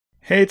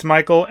Hey, it's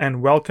Michael,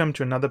 and welcome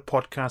to another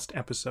podcast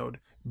episode.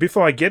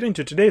 Before I get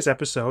into today's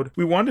episode,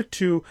 we wanted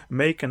to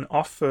make an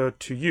offer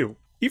to you.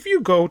 If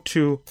you go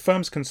to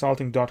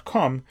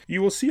firmsconsulting.com,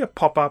 you will see a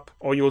pop-up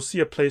or you will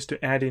see a place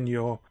to add in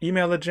your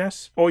email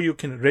address, or you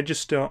can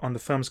register on the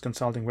Firms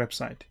Consulting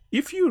website.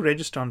 If you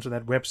register onto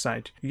that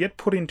website, you get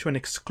put into an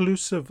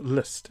exclusive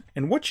list.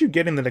 And what you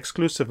get in that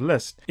exclusive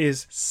list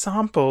is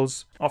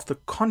samples of the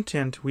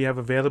content we have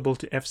available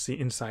to FC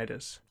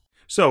insiders.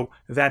 So,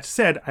 that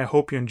said, I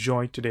hope you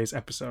enjoyed today's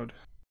episode.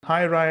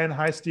 Hi, Ryan.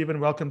 Hi, Stephen.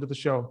 Welcome to the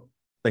show.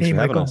 Thanks for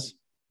having Michael. us.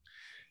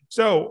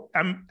 So,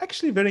 I'm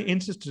actually very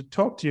interested to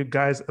talk to you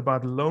guys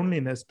about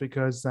loneliness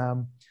because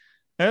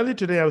earlier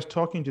today I was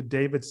talking to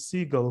David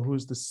Siegel,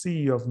 who's the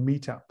CEO of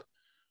Meetup,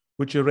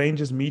 which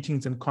arranges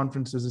meetings and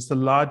conferences. It's the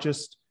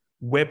largest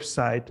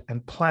website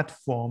and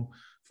platform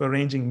for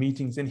arranging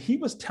meetings. And he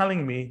was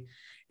telling me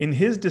in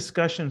his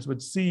discussions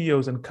with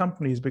CEOs and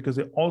companies, because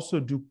they also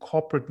do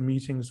corporate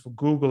meetings for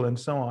Google and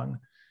so on,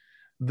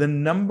 the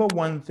number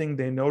one thing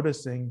they're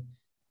noticing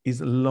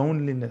is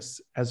loneliness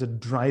as a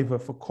driver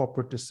for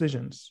corporate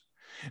decisions.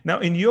 Now,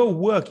 in your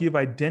work, you've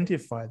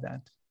identified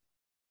that.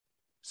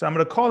 So I'm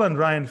going to call on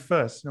Ryan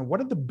first. Now,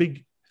 what are the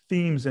big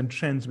themes and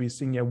trends we're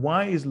seeing here?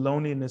 Why is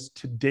loneliness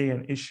today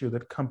an issue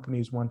that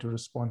companies want to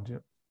respond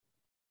to?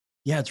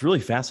 Yeah, it's really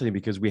fascinating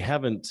because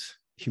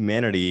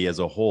humanity as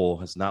a whole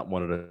has not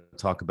wanted to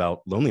talk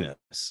about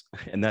loneliness.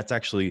 And that's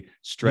actually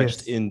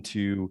stretched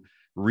into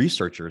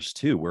researchers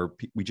too, where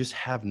we just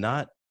have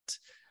not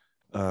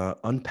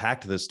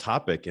unpacked this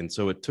topic. And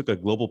so it took a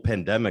global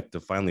pandemic to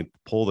finally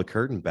pull the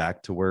curtain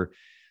back to where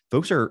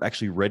folks are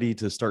actually ready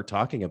to start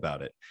talking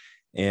about it.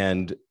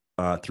 And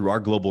through our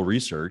global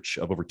research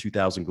of over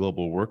 2,000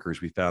 global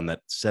workers, we found that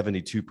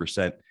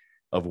 72%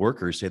 of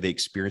workers say they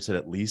experience it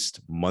at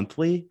least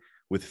monthly,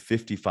 with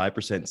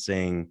 55%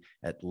 saying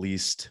at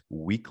least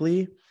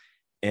weekly.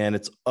 And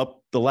it's up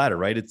the ladder,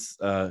 right? It's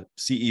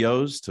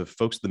CEOs to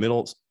folks in the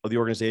middle of the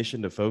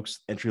organization to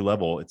folks entry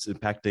level. It's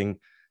impacting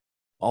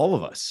all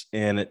of us.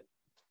 And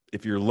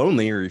if you're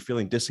lonely or you're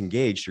feeling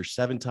disengaged, you're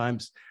 7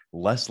 times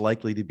less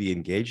likely to be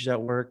engaged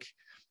at work,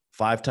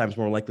 5 times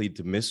more likely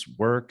to miss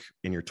work,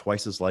 and you're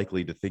twice as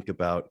likely to think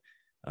about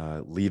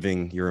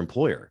leaving your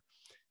employer.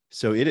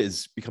 So it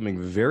is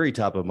becoming very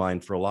top of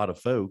mind for a lot of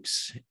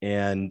folks.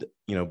 And,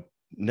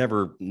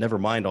 never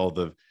mind all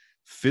the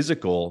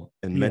physical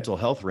and mental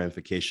health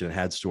ramification it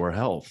has to our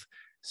health.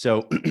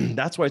 So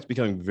that's why it's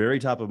becoming very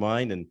top of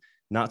mind, and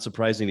not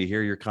surprising to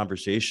hear your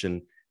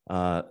conversation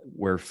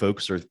where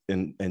folks are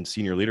and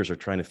senior leaders are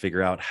trying to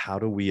figure out how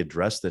do we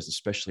address this,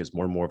 especially as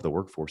more and more of the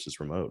workforce is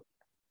remote.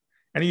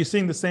 And are you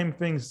seeing the same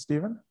things,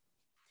 Stephen?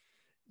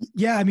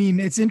 Yeah, I mean,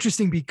 it's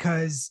interesting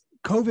because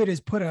COVID has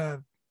put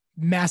a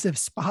massive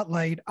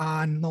spotlight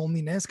on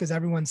loneliness because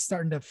everyone's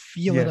starting to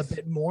feel it a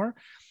bit more.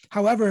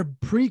 However,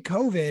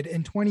 pre-COVID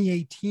in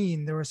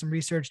 2018, there was some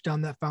research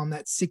done that found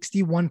that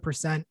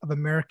 61% of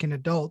American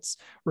adults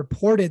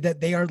reported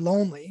that they are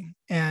lonely.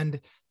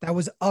 And that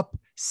was up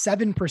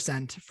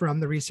 7% from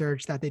the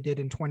research that they did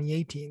in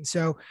 2018.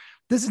 So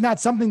this is not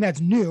something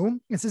that's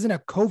new. This isn't a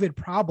COVID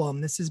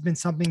problem. This has been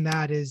something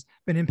that has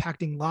been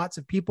impacting lots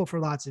of people for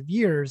lots of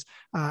years.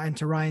 And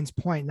to Ryan's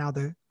point, now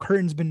the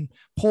curtain's been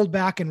pulled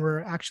back and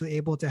we're actually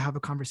able to have a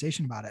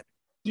conversation about it.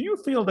 Do you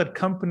feel that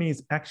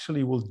companies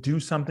actually will do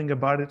something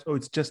about it, or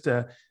it's just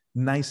a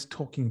nice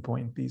talking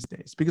point these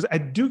days? Because I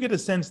do get a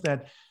sense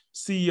that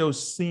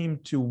CEOs seem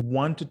to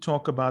want to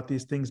talk about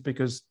these things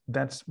because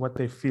that's what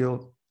they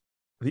feel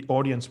the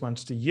audience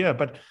wants to hear.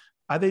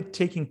 Are they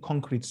taking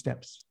concrete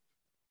steps?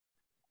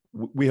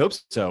 We hope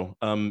so.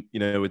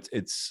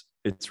 It's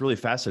really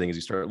fascinating as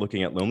you start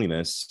looking at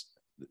loneliness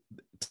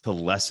to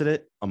lessen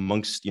it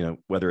amongst,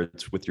 whether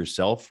it's with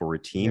yourself or a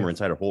team or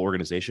inside a whole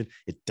organization.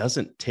 It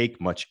doesn't take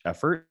much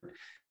effort.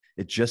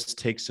 It just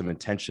takes some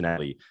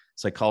intentionality.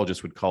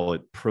 Psychologists would call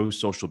it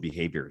pro-social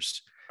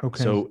behaviors.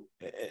 Okay. So,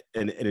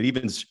 and it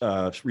even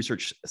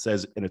research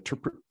says in a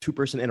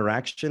two-person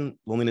interaction,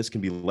 loneliness can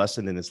be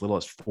lessened in as little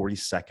as 40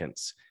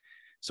 seconds.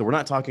 So we're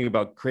not talking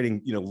about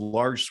creating,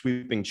 large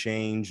sweeping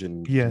change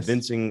and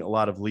convincing a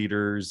lot of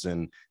leaders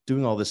and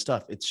doing all this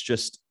stuff. It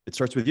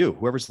starts with you,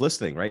 whoever's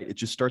listening, right? It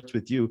just starts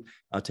with you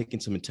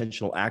taking some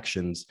intentional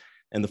actions.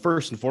 And the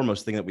first and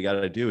foremost thing that we got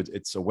to do,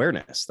 it's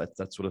awareness.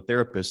 That's what a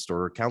therapist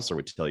or a counselor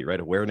would tell you, right?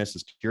 Awareness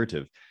is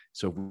curative.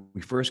 So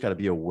we first got to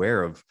be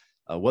aware of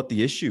what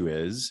the issue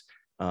is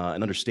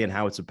and understand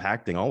how it's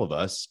impacting all of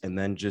us, and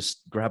then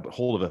just grab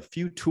hold of a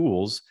few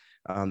tools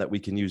that we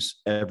can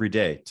use every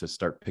day to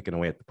start picking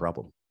away at the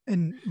problem.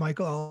 And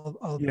Michael,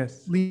 I'll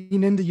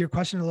lean into your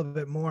question a little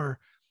bit more.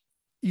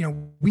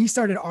 We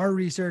started our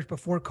research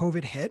before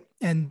COVID hit,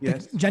 and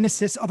the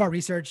genesis of our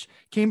research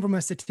came from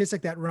a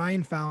statistic that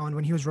Ryan found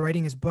when he was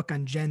writing his book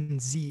on Gen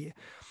Z.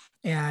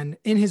 And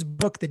in his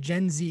book, The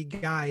Gen Z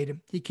Guide,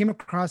 he came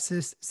across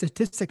this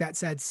statistic that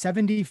said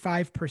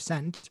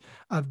 75%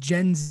 of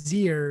Gen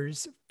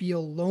Zers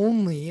feel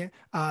lonely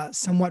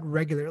somewhat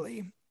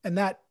regularly. And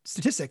that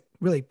statistic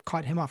really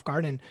caught him off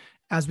guard and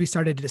as we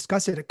started to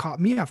discuss it, it caught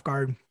me off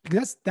guard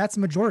because that's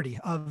the majority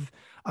of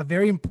a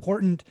very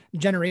important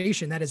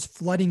generation that is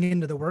flooding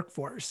into the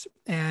workforce.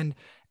 And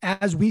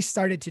as we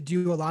started to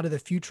do a lot of the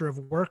future of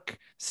work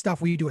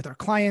stuff we do with our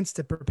clients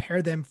to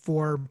prepare them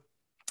for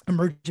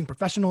emerging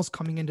professionals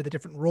coming into the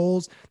different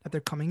roles that they're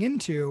coming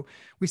into,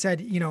 we said,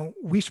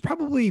 we should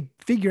probably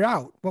figure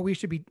out what we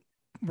should be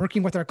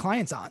working with our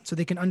clients on so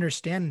they can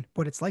understand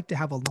what it's like to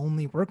have a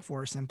lonely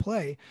workforce in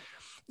play.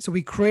 So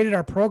we created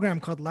our program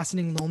called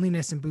Lessening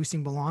Loneliness and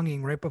Boosting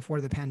Belonging right before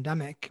the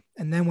pandemic.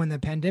 And then when the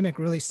pandemic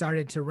really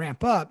started to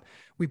ramp up,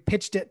 we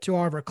pitched it to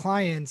all of our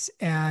clients,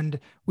 and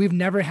we've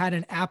never had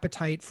an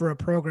appetite for a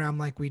program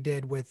like we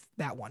did with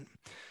that one.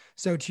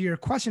 So to your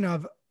question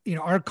of,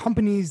 are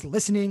companies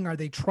listening? Are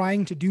they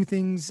trying to do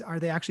things? Are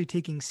they actually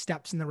taking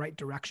steps in the right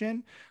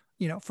direction?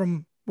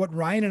 From what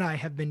Ryan and I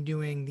have been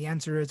doing, the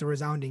answer is a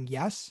resounding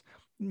yes.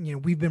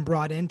 We've been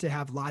brought in to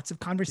have lots of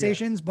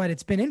conversations, but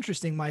it's been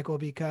interesting, Michael,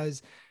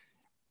 because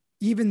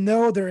even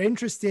though they're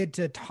interested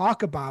to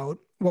talk about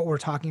what we're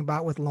talking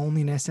about with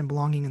loneliness and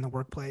belonging in the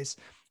workplace,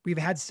 we've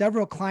had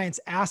several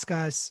clients ask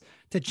us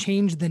to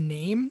change the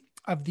name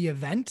of the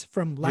event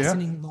from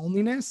Lessening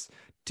Loneliness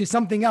to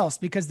something else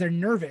because they're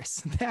nervous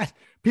that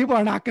people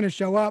are not going to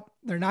show up.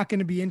 They're not going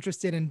to be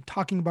interested in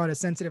talking about a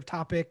sensitive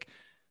topic.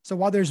 So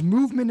while there's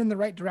movement in the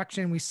right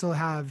direction, we still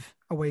have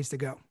a ways to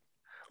go.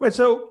 Wait,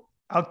 so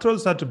I'll throw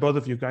this out to both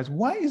of you guys.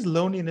 Why is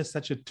loneliness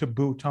such a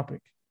taboo topic?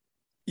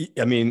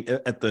 I mean,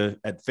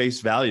 at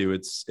face value,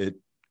 it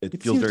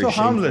feels very so shameful.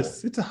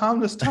 harmless. It's a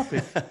harmless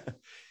topic.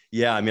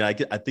 Yeah, I mean, I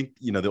think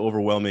the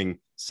overwhelming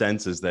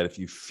sense is that if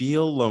you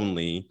feel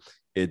lonely,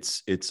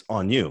 it's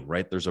on you,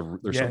 right? There's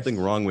something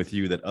wrong with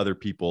you that other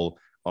people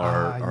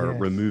are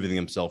removing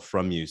themselves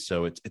from you.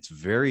 So it's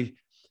very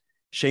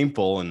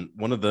shameful. And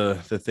one of the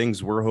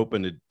things we're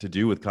hoping to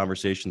do with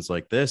conversations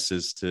like this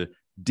is to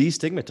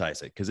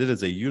destigmatize it, because it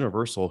is a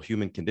universal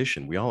human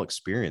condition. We all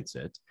experience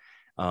it.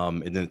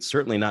 And then it's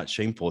certainly not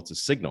shameful. It's a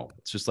signal.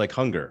 It's just like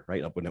hunger,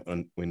 right?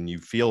 When you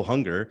feel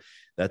hunger,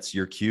 that's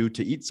your cue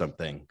to eat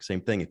something.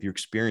 Same thing. If you're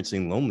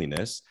experiencing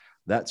loneliness,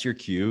 that's your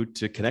cue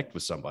to connect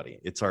with somebody.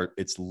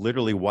 It's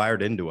literally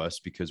wired into us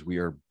because we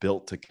are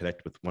built to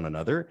connect with one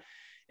another.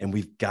 And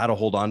we've got to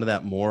hold on to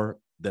that more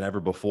than ever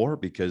before,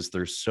 because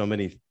there's so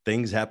many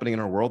things happening in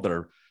our world that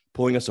are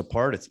pulling us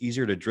apart. It's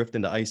easier to drift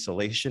into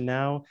isolation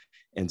now.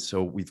 And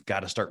so we've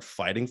got to start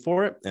fighting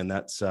for it. And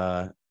that's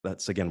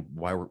again,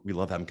 why we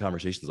love having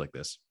conversations like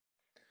this.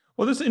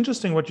 Well, this is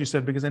interesting what you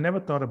said, because I never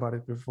thought about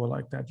it before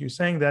like that. You're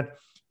saying that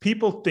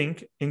people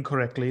think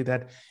incorrectly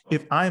that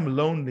if I'm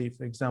lonely,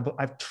 for example,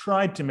 I've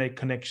tried to make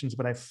connections,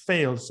 but I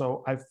failed.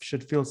 So I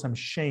should feel some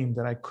shame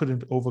that I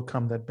couldn't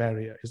overcome that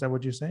barrier. Is that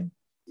what you're saying?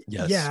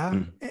 Yes.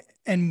 Yeah.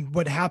 And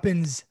what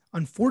happens,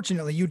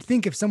 unfortunately, you'd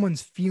think if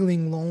someone's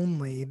feeling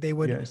lonely, they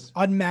would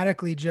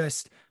automatically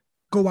just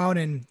go out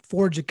and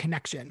forge a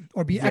connection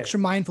or be extra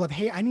mindful of,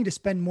 hey, I need to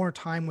spend more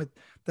time with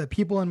the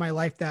people in my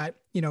life that,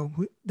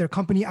 their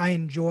company I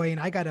enjoy. And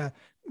I got to,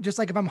 just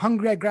like if I'm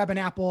hungry, I grab an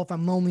apple. If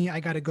I'm lonely, I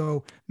got to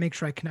go make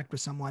sure I connect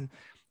with someone.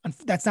 And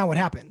that's not what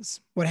happens.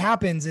 What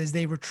happens is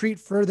they retreat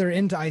further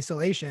into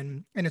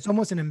isolation, and it's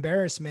almost an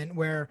embarrassment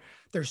where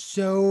they're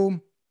so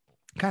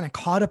kind of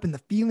caught up in the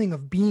feeling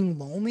of being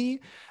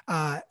lonely,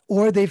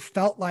 or they've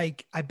felt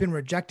like I've been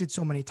rejected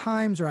so many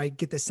times, or I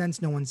get the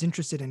sense no one's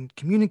interested in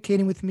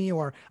communicating with me,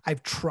 or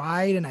I've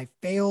tried and I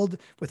failed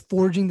with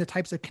forging the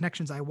types of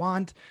connections I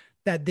want,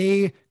 that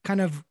they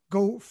kind of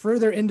go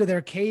further into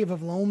their cave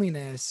of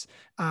loneliness,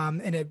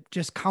 and it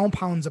just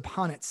compounds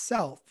upon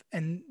itself.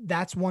 And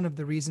that's one of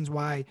the reasons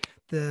why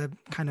the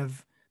kind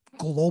of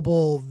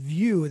global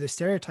view, the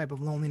stereotype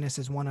of loneliness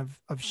is one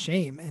of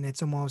shame. And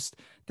it's almost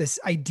this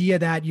idea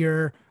that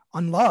you're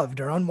unloved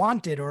or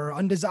unwanted or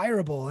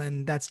undesirable.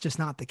 And that's just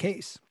not the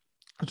case.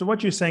 So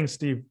what you're saying,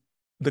 Steve,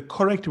 the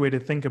correct way to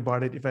think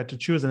about it, if I had to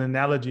choose an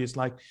analogy, is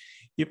like,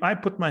 if I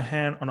put my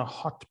hand on a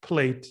hot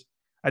plate,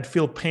 I'd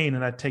feel pain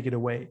and I'd take it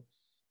away.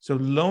 So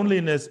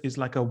loneliness is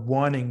like a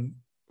warning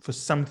for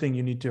something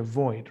you need to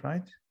avoid,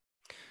 right?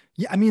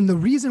 Yeah, I mean, the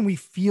reason we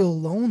feel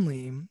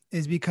lonely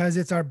is because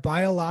it's our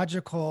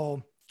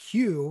biological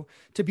cue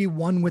to be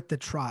one with the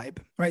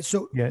tribe, right?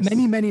 So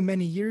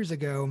many years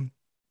ago,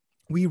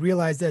 we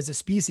realized as a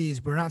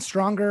species, we're not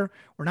stronger,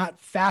 we're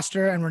not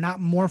faster, and we're not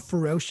more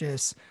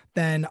ferocious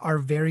than our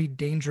very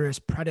dangerous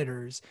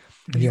predators.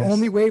 And the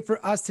only way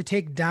for us to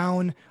take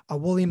down a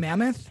woolly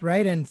mammoth,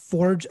 right, and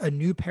forge a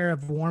new pair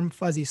of warm,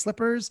 fuzzy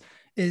slippers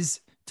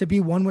is to be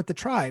one with the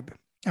tribe.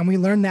 And we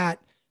learned that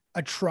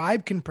a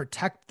tribe can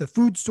protect the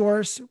food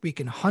source. We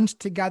can hunt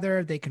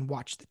together. They can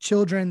watch the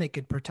children. They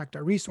could protect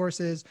our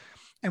resources.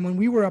 And when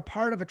we were a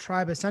part of a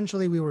tribe,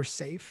 essentially we were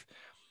safe.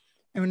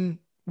 And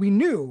we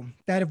knew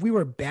that if we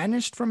were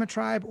banished from a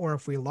tribe or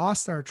if we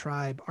lost our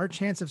tribe, our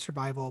chance of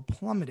survival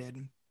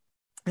plummeted.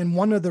 And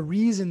one of the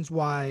reasons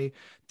why,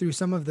 through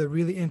some of the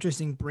really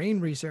interesting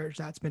brain research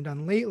that's been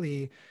done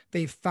lately,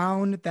 they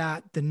found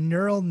that the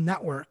neural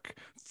network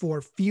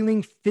for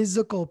feeling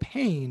physical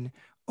pain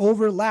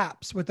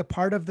overlaps with the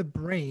part of the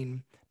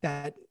brain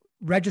that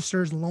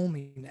registers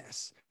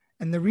loneliness.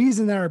 And the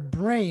reason that our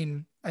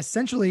brain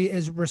essentially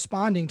is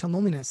responding to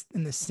loneliness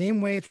in the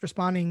same way it's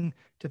responding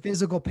to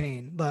physical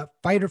pain, the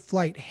fight or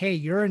flight, hey,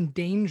 you're in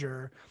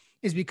danger,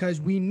 is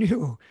because we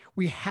knew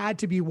we had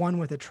to be one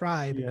with a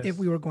tribe if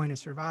we were going to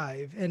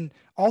survive. And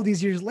all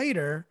these years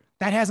later,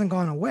 that hasn't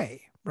gone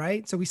away,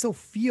 right? So we still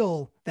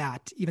feel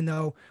that even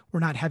though we're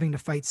not having to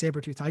fight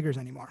saber-toothed tigers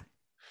anymore.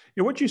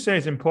 Yeah, what you say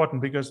is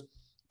important because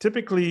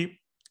typically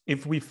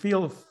if we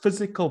feel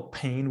physical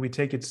pain, we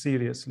take it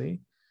seriously.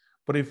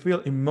 But if we feel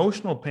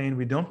emotional pain,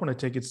 we don't want to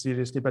take it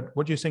seriously. But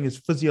what you're saying is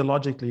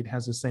physiologically, it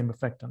has the same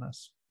effect on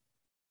us.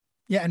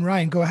 Yeah. And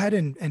Ryan, go ahead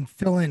and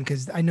fill in,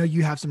 because I know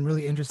you have some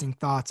really interesting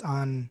thoughts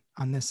on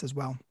this as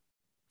well.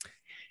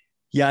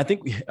 Yeah, I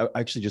think I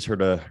actually just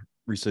heard a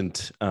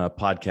recent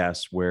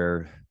podcast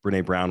where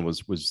Brene Brown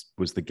was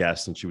the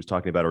guest, and she was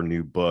talking about her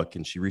new book.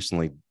 And she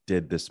recently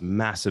did this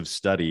massive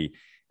study,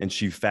 and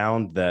she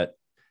found that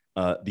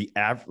the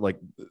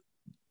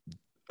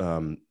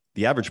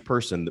average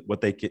person,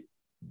 what they get,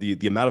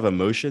 the amount of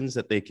emotions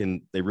that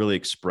they really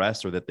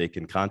express or that they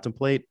can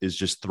contemplate is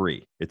just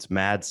 3. It's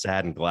mad,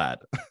 sad, and glad.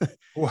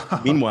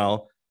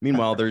 Wow.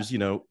 Meanwhile, there's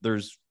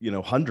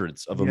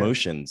hundreds of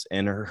emotions,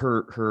 and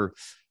her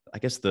I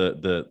guess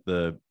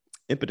the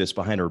impetus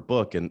behind her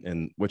book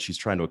and what she's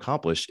trying to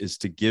accomplish is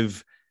to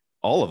give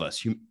all of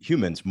us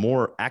humans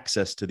more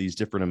access to these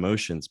different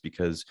emotions,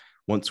 because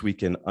once we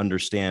can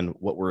understand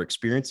what we're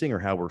experiencing or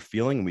how we're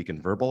feeling, and we can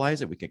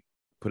verbalize it, we can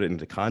put it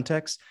into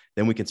context,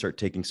 then we can start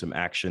taking some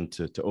action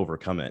to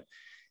overcome it.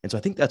 And so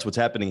I think that's what's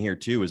happening here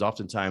too, is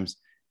oftentimes,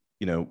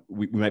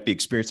 we might be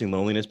experiencing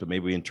loneliness, but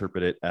maybe we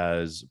interpret it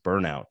as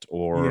burnout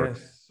or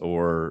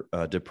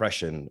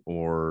depression,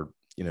 or,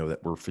 that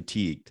we're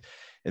fatigued.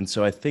 And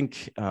so I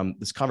think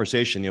this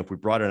conversation, if we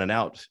broaden it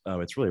out,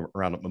 it's really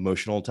around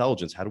emotional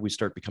intelligence. How do we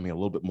start becoming a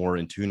little bit more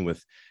in tune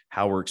with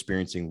how we're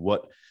experiencing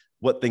what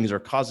things are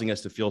causing us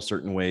to feel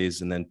certain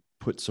ways, and then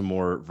put some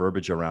more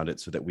verbiage around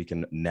it so that we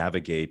can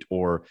navigate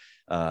or,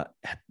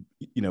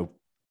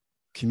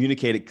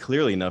 communicate it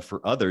clearly enough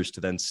for others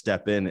to then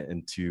step in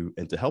and to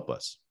help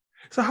us.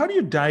 So how do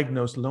you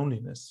diagnose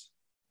loneliness?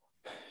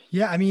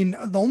 Yeah, I mean,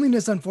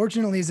 loneliness,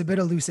 unfortunately, is a bit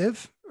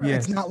elusive.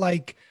 Yes. It's not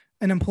like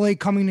an employee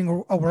coming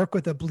to work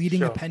with a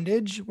bleeding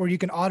appendage where you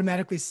can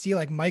automatically see,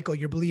 like, Michael,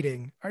 you're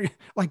bleeding. Are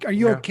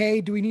you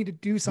okay? Do we need to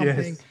do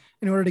something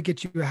in order to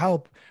get you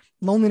help?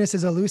 Loneliness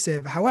is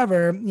elusive.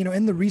 However,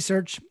 in the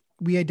research,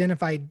 we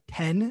identified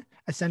 10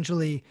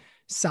 essentially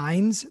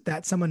signs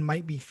that someone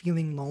might be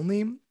feeling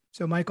lonely.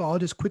 So Michael, I'll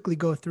just quickly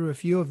go through a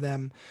few of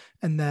them.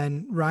 And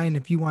then Ryan,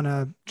 if you want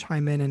to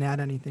chime in and add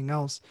anything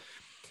else.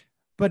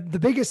 But the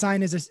biggest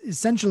sign is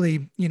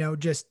essentially,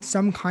 just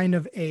some kind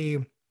of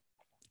a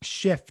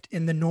shift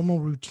in the normal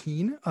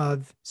routine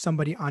of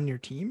somebody on your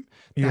team.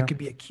 That could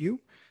be a cue.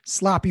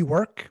 Sloppy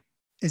work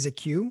is a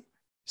cue.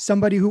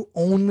 Somebody who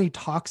only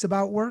talks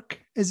about work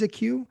is a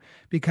cue,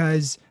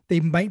 because they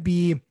might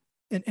be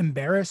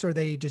embarrassed, or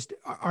they just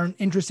aren't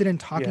interested in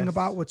talking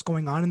about what's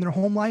going on in their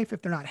home life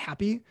if they're not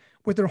happy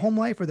with their home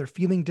life, or they're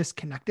feeling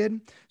disconnected.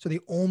 So they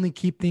only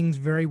keep things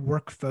very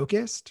work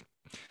focused.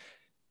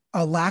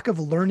 A lack of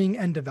learning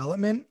and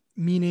development,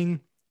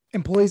 meaning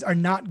employees are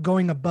not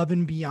going above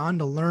and beyond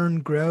to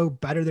learn, grow,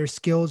 better their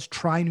skills,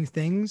 try new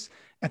things.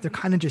 If they're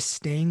kind of just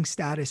staying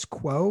status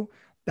quo,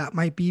 that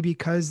might be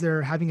because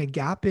they're having a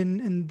gap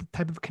in the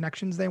type of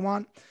connections they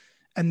want.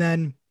 And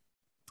then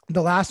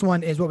the last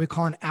one is what we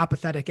call an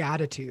apathetic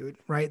attitude,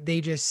 right?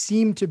 They just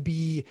seem to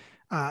be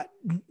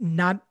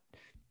not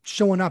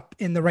showing up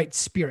in the right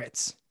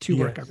spirits to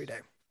work every day.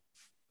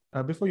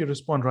 Before you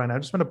respond, Ryan, I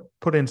just want to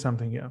put in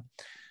something here.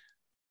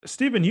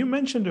 Stephen, you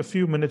mentioned a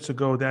few minutes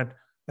ago that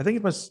I think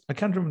it was, I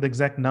can't remember the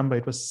exact number,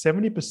 it was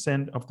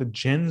 70% of the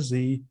Gen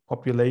Z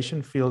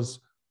population feels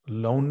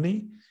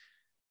lonely,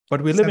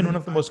 but we live in one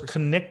of the most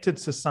connected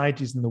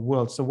societies in the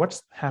world. So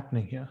what's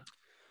happening here?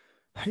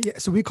 Yeah,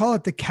 so we call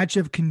it the catch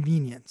of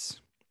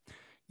convenience.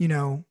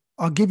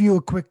 I'll give you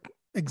a quick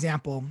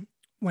example.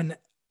 When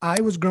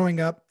I was growing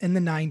up in the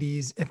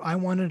 90s, if I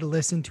wanted to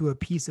listen to a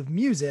piece of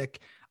music,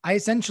 I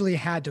essentially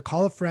had to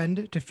call a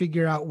friend to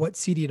figure out what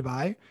CD to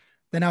buy.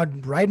 Then I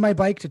would ride my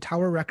bike to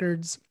Tower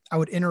Records. I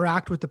would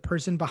interact with the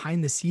person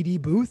behind the CD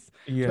booth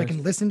so I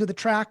can listen to the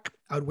track.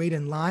 I would wait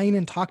in line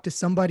and talk to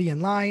somebody in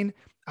line.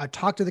 I'd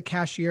talk to the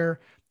cashier,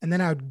 and then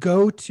I would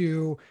go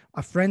to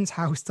a friend's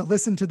house to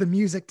listen to the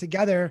music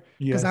together,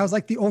 because I was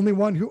like the only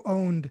one who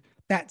owned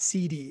that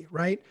CD,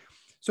 right?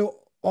 So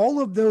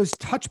all of those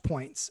touch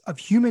points of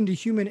human to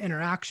human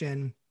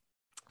interaction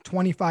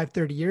 25,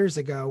 30 years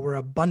ago were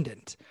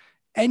abundant.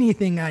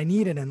 Anything I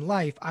needed in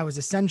life, I was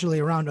essentially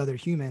around other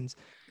humans.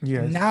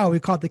 Now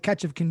we call it the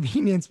catch of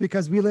convenience,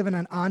 because we live in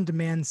an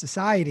on-demand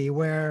society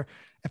where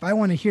if I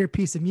want to hear a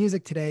piece of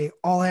music today,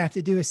 all I have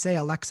to do is say,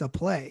 Alexa,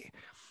 play.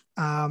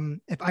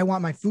 If I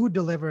want my food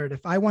delivered,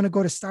 if I want to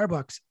go to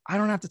Starbucks, I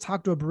don't have to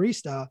talk to a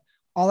barista.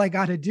 All I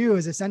got to do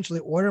is essentially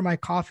order my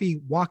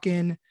coffee, walk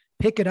in,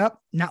 pick it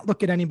up, not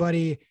look at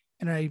anybody,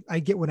 and I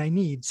get what I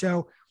need.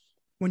 So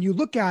when you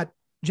look at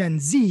Gen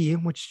Z,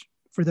 which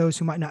for those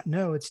who might not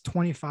know, it's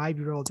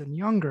 25-year-olds and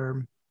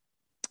younger,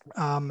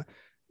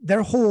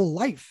 their whole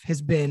life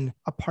has been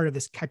a part of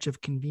this catch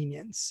of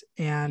convenience.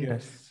 And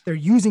Yes. they're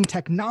using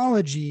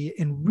technology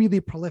in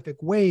really prolific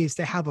ways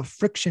to have a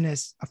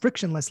frictionless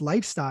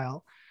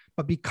lifestyle.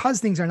 But because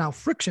things are now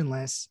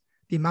frictionless,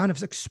 the amount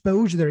of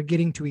exposure they're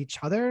getting to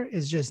each other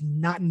is just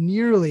not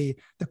nearly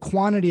the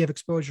quantity of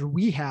exposure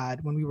we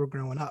had when we were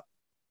growing up.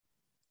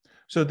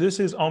 So this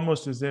is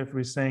almost as if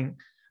we're saying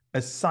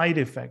a side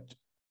effect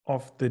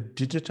of the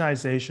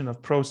digitization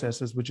of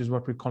processes, which is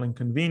what we're calling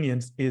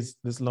convenience, is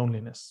this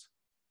loneliness.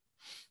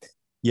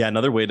 Yeah,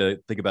 another way to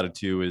think about it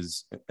too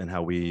is, and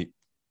how we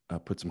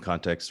put some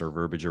context or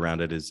verbiage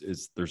around it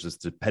is there's this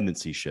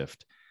dependency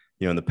shift.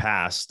 You know, in the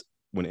past,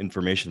 when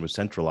information was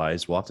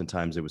centralized, well,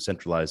 oftentimes it was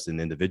centralized in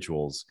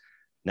individuals.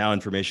 Now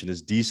information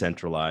is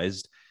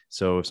decentralized.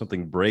 So if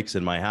something breaks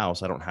in my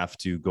house, I don't have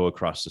to go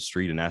across the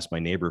street and ask my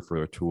neighbor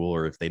for a tool,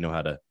 or if they know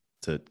how to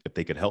if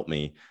they could help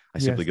me. I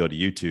simply go to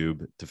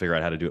YouTube to figure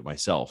out how to do it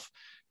myself.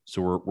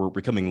 So we're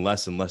becoming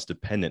less and less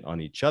dependent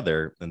on each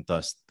other, and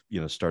thus,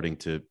 starting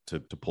to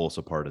pull us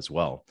apart as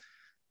well.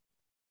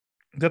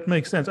 That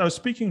makes sense. I was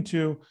speaking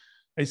to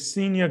a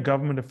senior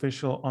government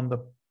official on the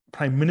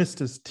Prime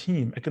Minister's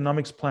team,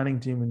 economics planning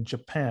team in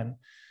Japan.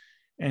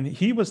 And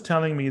he was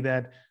telling me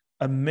that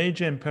a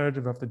major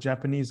imperative of the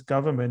Japanese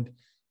government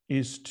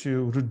is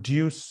to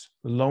reduce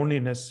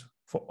loneliness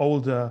for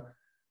older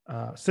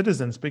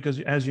citizens,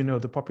 because, as you know,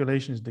 the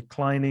population is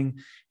declining.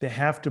 They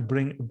have to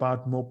bring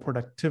about more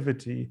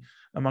productivity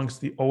amongst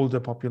the older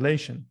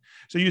population.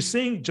 So you're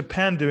seeing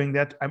Japan doing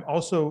that. I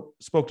also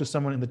spoke to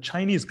someone in the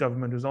Chinese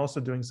government who's also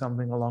doing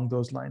something along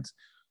those lines.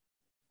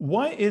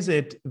 Why is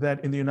it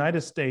that in the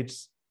United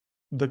States,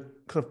 the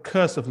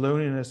curse of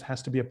loneliness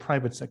has to be a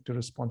private sector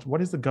response?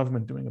 What is the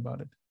government doing about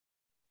it?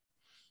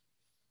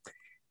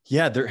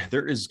 Yeah,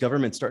 there is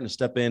government starting to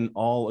step in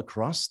all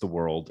across the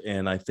world.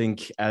 And I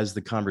think as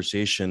the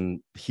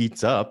conversation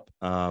heats up,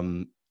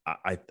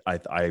 I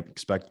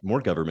expect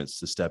more governments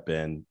to step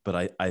in.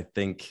 But I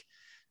think,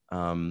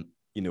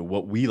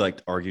 what we like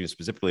to argue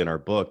specifically in our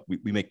book,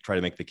 we try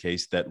to make the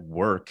case that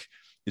work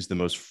is the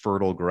most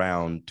fertile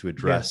ground to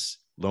address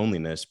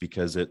loneliness,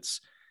 because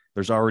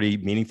there's already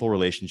meaningful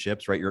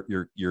relationships, right?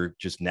 You're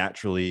just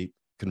naturally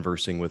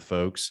conversing with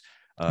folks.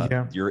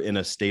 You're in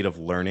a state of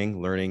learning.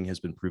 Learning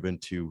has been proven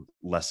to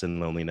lessen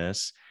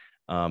loneliness.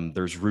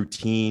 There's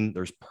routine,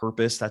 there's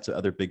purpose. That's the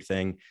other big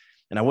thing.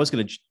 And I was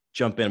going to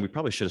jump in. We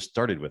probably should have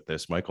started with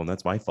this, Michael, and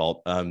that's my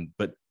fault.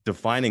 But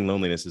defining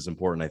loneliness is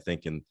important, I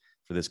think,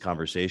 for this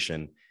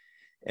conversation.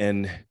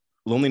 And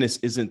loneliness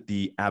isn't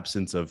the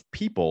absence of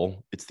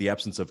people, it's the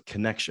absence of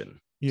connection.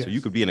 Yes. So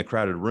you could be in a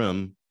crowded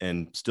room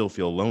and still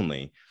feel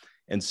lonely.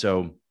 And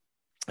so,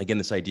 again,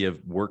 this idea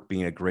of work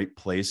being a great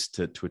place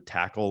to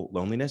tackle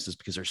loneliness is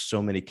because there's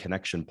so many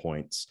connection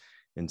points.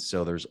 And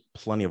so there's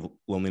plenty of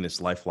loneliness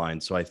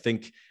lifelines. So I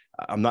think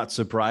I'm not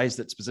surprised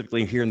that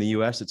specifically here in the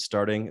US, it's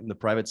starting in the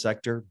private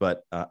sector,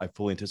 but I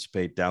fully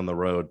anticipate down the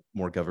road,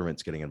 more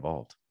governments getting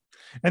involved.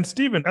 And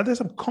Stephen, are there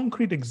some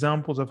concrete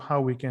examples of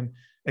how we can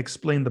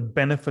explain the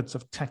benefits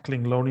of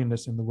tackling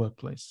loneliness in the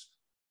workplace?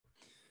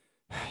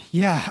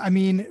 Yeah, I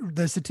mean,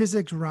 the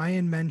statistics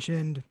Ryan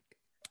mentioned,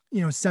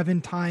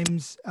 7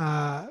 times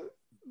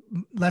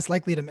less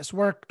likely to miss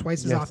work,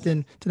 twice as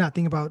often to not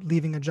think about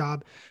leaving a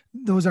job.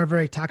 Those are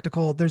very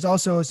tactical. There's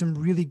also some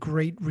really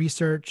great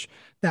research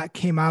that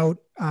came out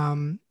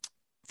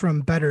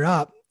from Better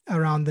Up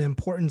around the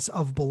importance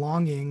of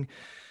belonging.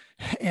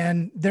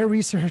 And their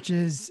research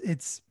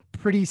it's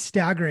pretty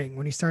staggering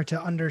when you start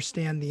to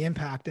understand the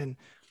impact. And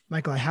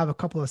Michael, I have a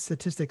couple of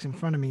statistics in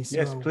front of me. So.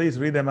 Yes, please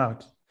read them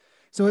out.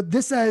 So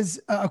this says,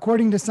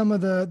 according to some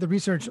of the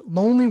research,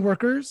 lonely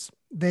workers,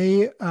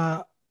 it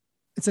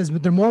says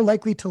they're more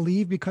likely to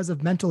leave because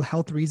of mental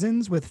health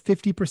reasons, with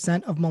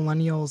 50% of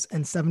millennials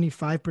and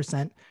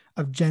 75%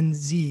 of Gen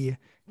Z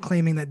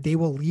claiming that they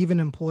will leave an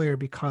employer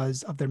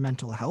because of their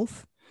mental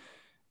health.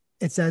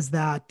 It says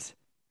that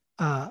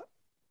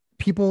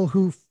people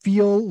who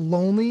feel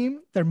lonely,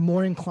 they're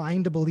more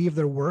inclined to believe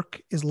their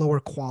work is lower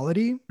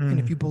quality. And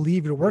if you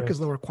believe your work is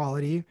lower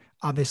quality,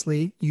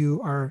 obviously you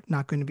are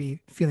not going to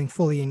be feeling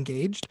fully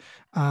engaged.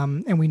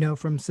 And we know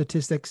from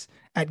statistics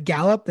at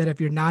Gallup that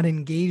if you're not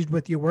engaged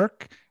with your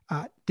work,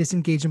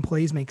 disengaged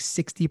employees make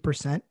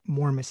 60%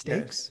 more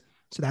mistakes. Yes.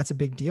 So that's a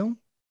big deal.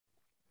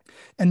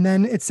 And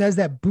then it says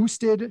that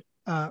boosted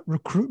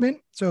recruitment.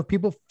 So if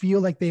people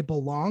feel like they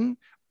belong,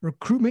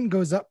 recruitment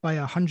goes up by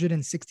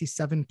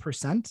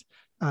 167%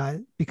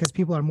 because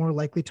people are more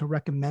likely to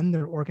recommend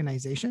their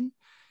organization.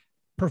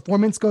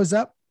 Performance goes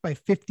up by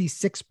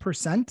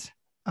 56%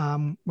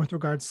 with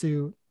regards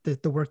to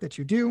the work that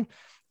you do.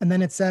 And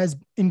then it says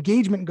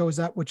engagement goes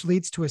up, which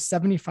leads to a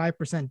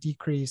 75%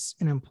 decrease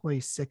in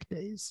employee sick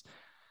days.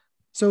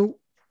 So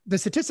the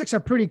statistics are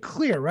pretty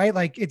clear, right?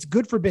 Like, it's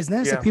good for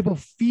business if people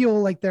feel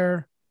like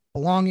they're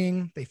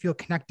belonging, they feel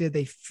connected,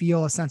 they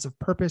feel a sense of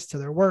purpose to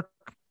their work.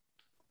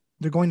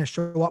 They're going to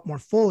show up more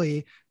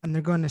fully and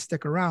they're going to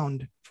stick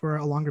around for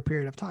a longer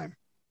period of time.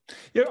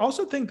 Yeah, I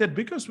also think that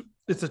because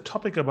it's a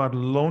topic about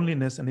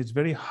loneliness and it's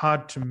very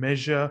hard to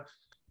measure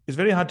It's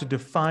very hard to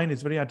define.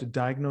 It's very hard to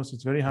diagnose.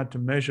 It's very hard to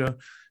measure.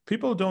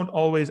 People don't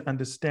always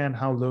understand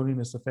how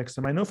loneliness affects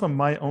them. I know from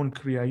my own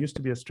career, I used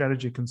to be a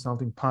strategy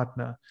consulting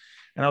partner,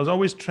 and I was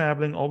always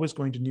traveling, always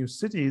going to new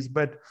cities.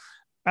 But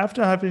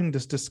after having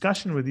this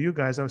discussion with you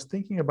guys, I was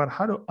thinking about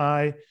how do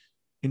I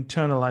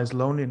internalize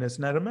loneliness?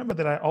 And I remember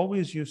that I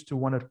always used to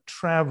want to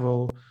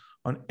travel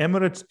on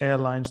Emirates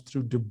Airlines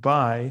through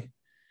Dubai,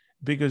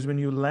 because when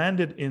you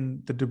landed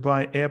in the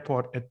Dubai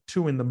airport at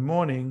 2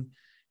 a.m,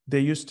 there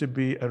used to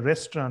be a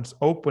restaurants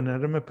open. And I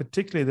remember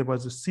particularly there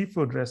was a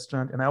seafood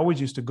restaurant, and I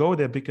always used to go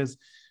there because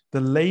the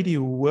lady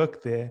who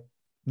worked there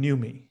knew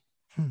me.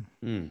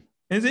 And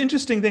it's an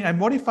interesting thing. I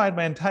modified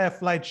my entire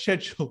flight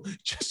schedule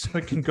just so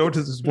I can go to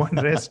this one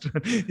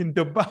restaurant in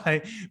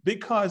Dubai,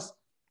 because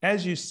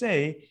as you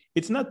say,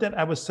 it's not that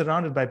I was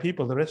surrounded by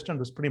people. The restaurant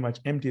was pretty much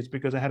empty. It's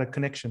because I had a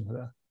connection with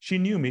her. She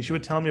knew me. She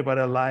would tell me about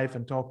her life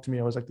and talk to me.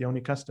 I was like the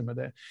only customer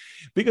there.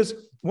 Because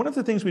one of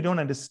the things we don't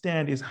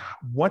understand is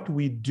what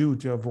we do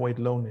to avoid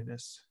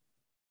loneliness.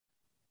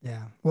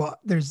 Yeah. Well,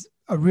 there's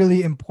a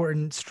really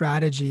important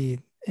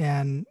strategy,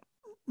 and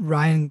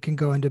Ryan can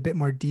go into a bit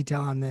more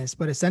detail on this,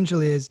 but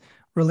essentially is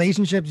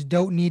relationships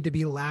don't need to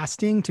be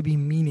lasting to be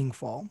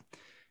meaningful.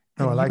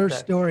 And I like your that.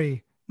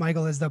 Story,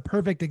 Michael, is the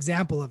perfect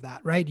example of that,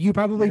 right? You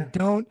probably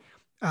don't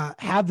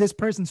have this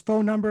person's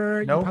phone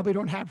number. Nope. You probably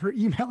don't have her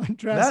email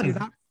address. None. You're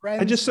not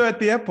friends. I just saw her at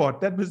the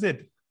airport. That was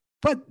it.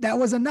 But that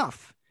was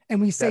enough.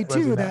 And we say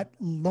too that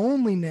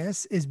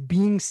loneliness is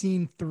being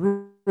seen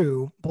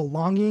through,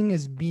 belonging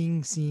is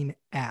being seen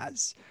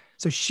as.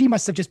 So she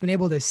must have just been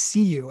able to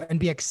see you and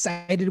be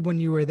excited when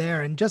you were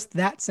there. And just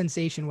that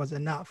sensation was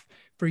enough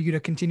for you to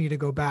continue to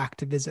go back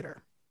to visit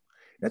her.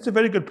 That's a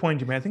very good point,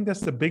 Jimmy. I think that's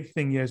the big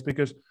thing here, is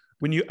because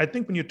when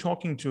you're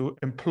talking to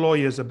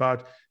employers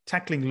about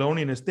tackling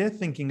loneliness, they're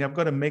thinking, I've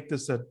got to make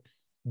this a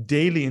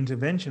daily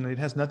intervention. And it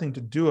has nothing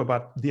to do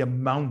about the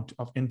amount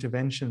of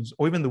interventions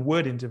or even the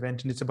word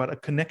intervention. It's about a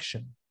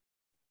connection.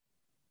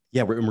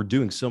 Yeah, we're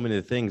doing so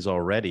many things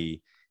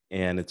already.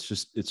 And it's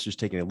just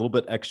taking a little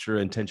bit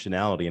extra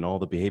intentionality in all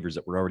the behaviors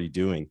that we're already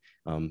doing.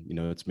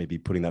 It's maybe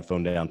putting that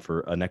phone down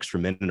for an extra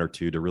minute or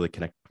two to really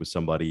connect with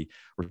somebody,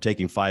 or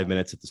taking 5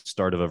 minutes at the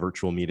start of a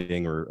virtual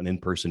meeting or an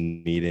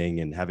in-person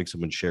meeting and having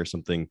someone share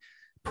something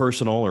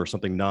personal or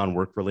something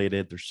non-work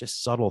related. There's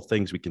just subtle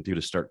things we can do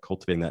to start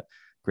cultivating that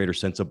greater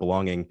sense of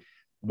belonging.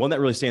 One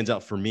that really stands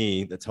out for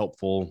me that's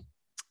helpful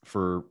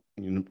for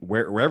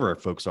wherever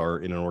folks are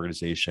in an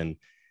organization.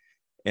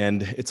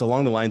 And it's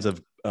along the lines of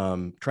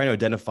trying to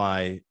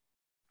identify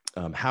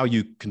how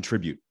you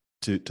contribute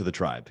to the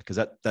tribe, because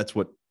that's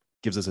what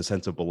gives us a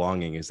sense of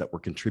belonging, is that we're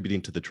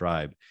contributing to the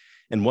tribe.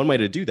 And one way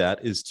to do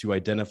that is to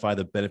identify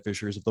the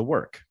beneficiaries of the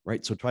work,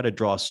 right? So try to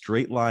draw a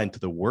straight line to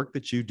the work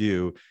that you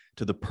do,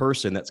 to the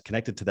person that's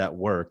connected to that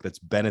work, that's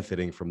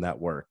benefiting from that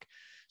work.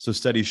 So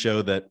studies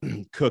show that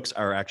cooks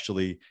are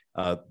actually,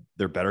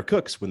 they're better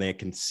cooks when they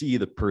can see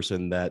the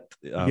person that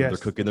they're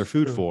cooking their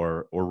food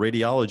for, or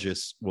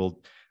radiologists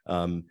will,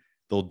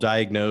 they'll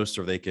diagnose,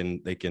 or they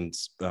can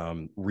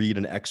read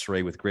an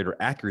X-ray with greater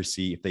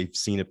accuracy if they've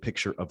seen a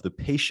picture of the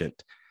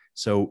patient.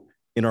 So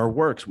in our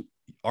works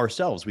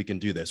ourselves, we can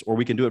do this, or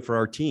we can do it for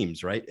our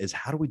teams, right? Is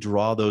how do we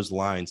draw those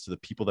lines to the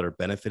people that are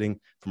benefiting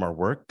from our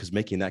work? Because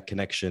making that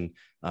connection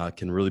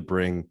can really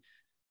bring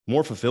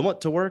more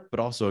fulfillment to work, but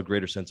also a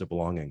greater sense of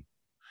belonging.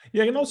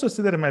 Yeah, I can also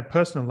see that in my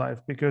personal life,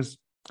 because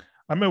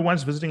I remember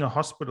once visiting a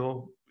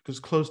hospital, because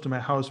close to my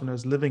house when I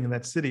was living in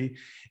that city,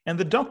 and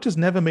the doctors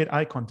never made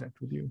eye contact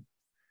with you.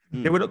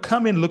 They would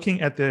come in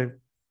looking at the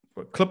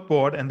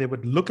clipboard, and they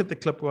would look at the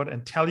clipboard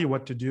and tell you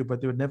what to do,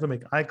 but they would never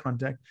make eye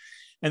contact.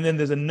 And then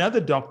there's another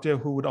doctor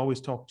who would always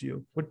talk to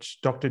you. Which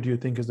doctor do you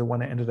think is the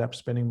one I ended up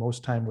spending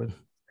most time with?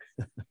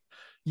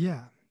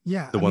 Yeah.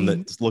 The one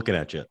that's looking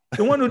at you.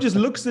 The one who just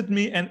looks at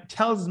me and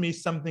tells me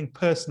something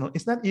personal.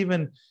 It's not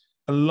even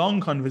a long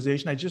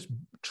conversation. I just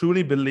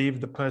truly believe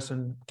the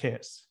person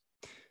cares.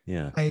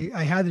 Yeah.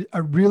 I had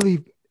a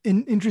really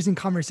interesting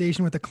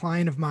conversation with a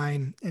client of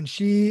mine, and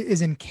she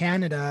is in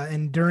Canada,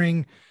 and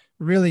during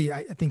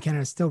I think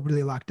Canada is still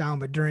really locked down,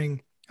 but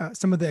during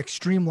some of the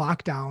extreme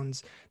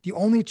lockdowns, the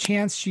only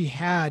chance she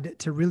had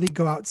to really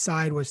go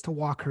outside was to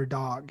walk her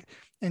dog.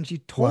 And she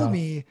told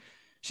me,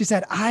 she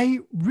said, I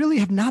really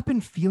have not been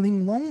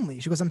feeling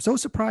lonely. She goes, I'm so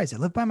surprised. I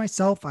live by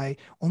myself. I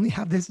only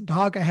have this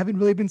dog. I haven't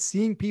really been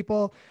seeing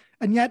people,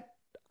 and yet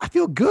I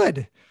feel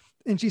good.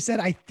 And she said,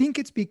 I think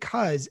it's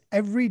because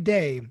every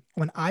day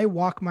when I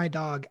walk my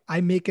dog, I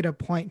make it a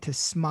point to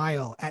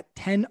smile at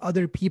 10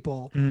 other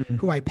people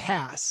who I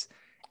pass.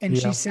 And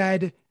she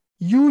said,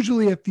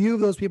 usually a few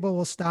of those people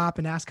will stop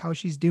and ask how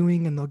she's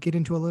doing, and they'll get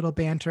into a little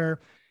banter.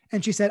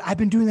 And she said, I've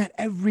been doing that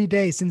every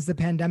day since the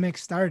pandemic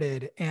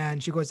started.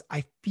 And she goes,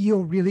 I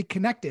feel really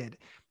connected.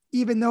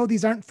 Even though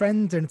these aren't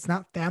friends and it's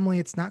not family,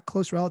 it's not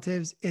close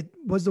relatives, it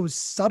was those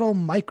subtle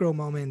micro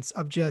moments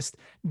of just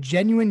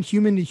genuine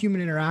human to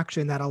human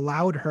interaction that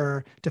allowed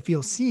her to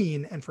feel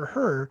seen. And for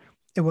her,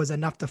 it was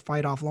enough to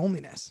fight off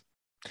loneliness.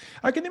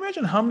 I can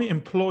imagine how many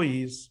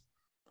employees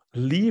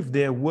leave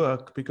their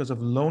work because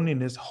of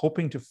loneliness,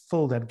 hoping to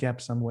fill that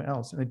gap somewhere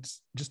else. And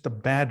it's just a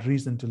bad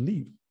reason to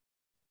leave.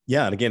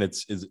 Yeah. And again,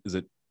 is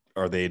it,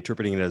 are they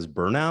interpreting it as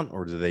burnout,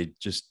 or do they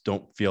just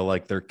don't feel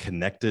like they're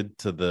connected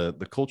to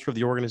the culture of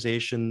the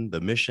organization, the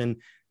mission?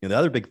 You know, the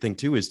other big thing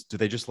too is, do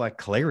they just lack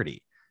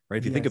clarity, right?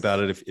 If you think about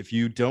it, if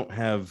you don't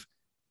have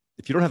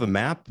a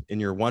map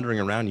and you're wandering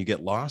around, you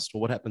get lost.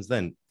 Well, what happens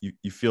then?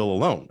 You feel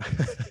alone.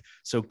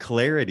 So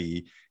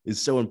clarity is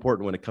so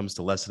important when it comes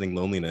to lessening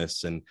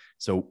loneliness. And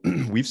so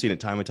we've seen it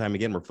time and time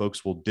again where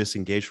folks will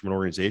disengage from an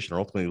organization or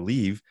ultimately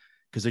leave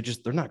because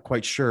they're not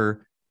quite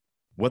sure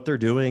what they're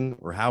doing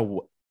or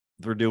how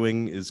they're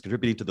doing is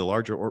contributing to the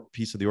larger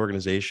piece of the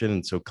organization.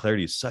 And so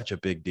clarity is such a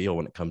big deal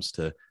when it comes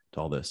to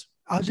all this.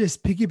 I'll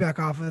just piggyback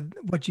off of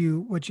what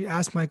you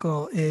asked,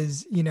 Michael,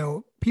 is,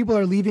 people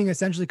are leaving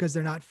essentially because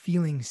they're not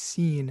feeling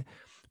seen.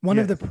 One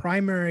of the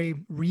primary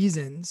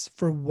reasons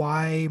for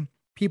why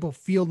people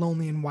feel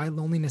lonely and why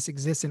loneliness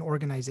exists in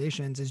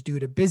organizations is due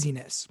to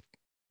busyness.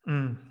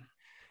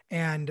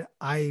 And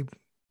I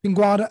can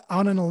go out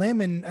on a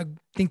limb and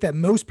think that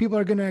most people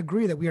are going to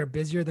agree that we are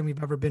busier than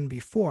we've ever been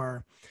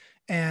before.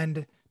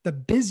 And the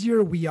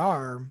busier we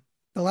are,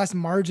 the less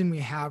margin we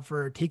have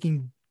for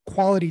taking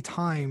quality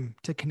time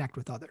to connect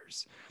with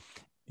others.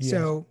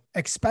 So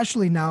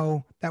especially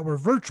now that we're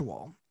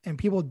virtual and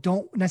people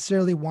don't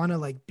necessarily want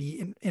to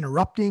be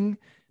interrupting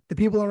the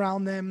people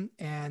around them,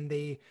 and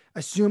they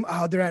assume,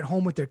 they're at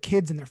home with their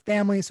kids and their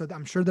family, so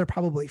I'm sure they're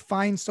probably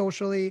fine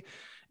socially.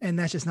 And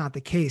that's just not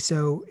the case.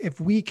 So if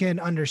we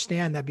can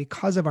understand that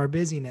because of our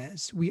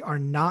busyness, we are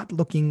not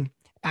looking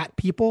at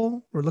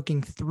people, we're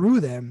looking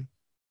through them,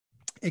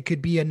 it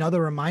could be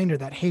another reminder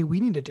that, hey, we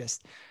need to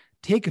just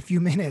take a few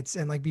minutes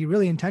and be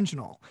really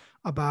intentional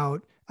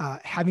about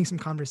having some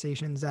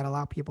conversations that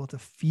allow people to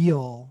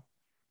feel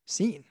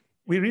seen.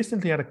 We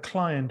recently had a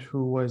client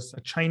who was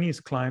a Chinese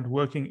client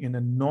working in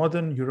a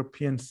Northern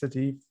European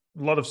city,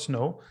 a lot of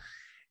snow,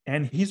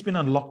 and he's been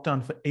on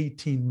lockdown for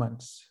 18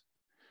 months.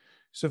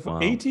 So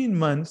for 18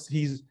 months,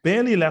 he's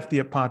barely left the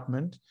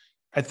apartment.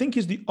 I think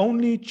he's the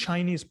only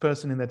Chinese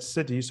person in that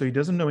city, so he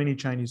doesn't know any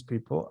Chinese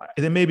people.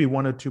 There may be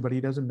one or two, but he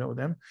doesn't know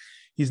them.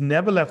 He's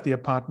never left the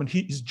apartment.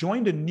 He's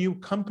joined a new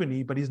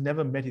company, but he's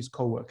never met his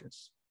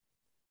coworkers.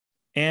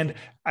 And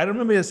I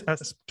remember I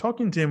was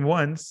talking to him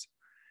once,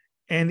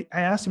 and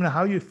I asked him,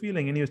 how are you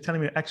feeling? And he was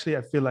telling me, actually,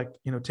 I feel like,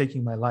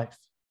 taking my life.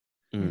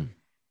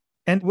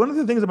 And one of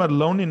the things about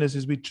loneliness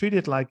is we treat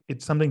it like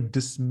it's something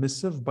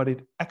dismissive, but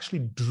it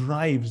actually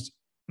drives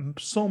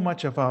so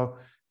much of our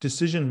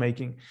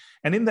decision-making.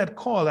 And in that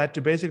call, I had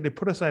to basically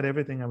put aside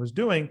everything I was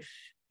doing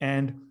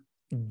and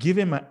give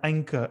him an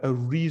anchor, a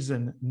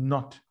reason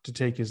not to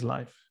take his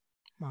life.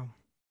 Wow.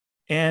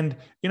 And,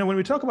 when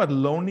we talk about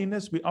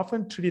loneliness, we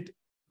often treat it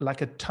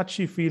like a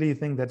touchy-feely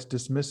thing that's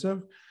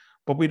dismissive,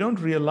 but we don't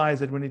realize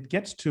that when it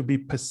gets to be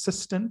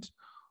persistent,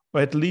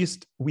 or at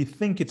least we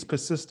think it's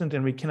persistent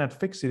and we cannot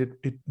fix it,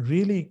 it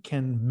really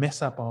can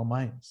mess up our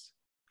minds.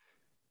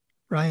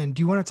 Ryan,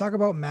 do you want to talk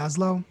about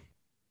Maslow?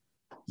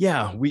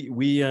 Yeah,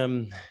 we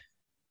in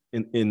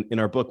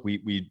our book,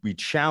 we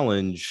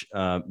challenge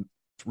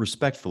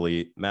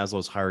respectfully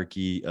Maslow's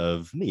hierarchy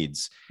of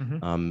needs.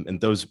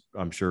 And those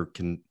I'm sure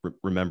can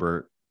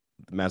remember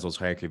Maslow's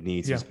hierarchy of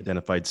needs. He's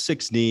identified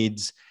 6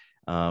 needs.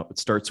 It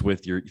starts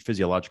with your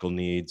physiological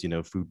needs,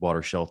 food,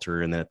 water,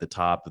 shelter. And then at the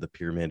top of the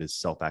pyramid is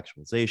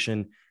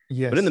self-actualization.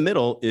 But in the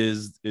middle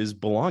is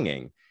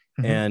belonging.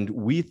 And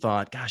we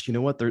thought, gosh, you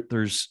know what?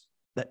 There's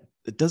that.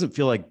 It doesn't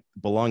feel like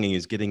belonging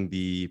is getting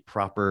the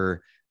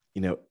proper,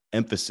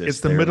 emphasis. It's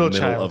the middle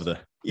child of the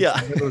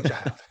middle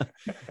child.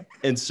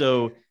 And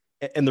so,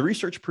 and the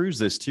research proves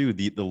this too.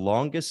 The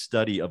longest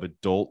study of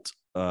adult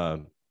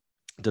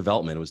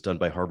development was done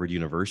by Harvard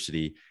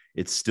University.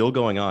 It's still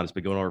going on. It's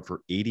been going on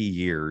for 80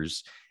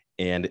 years,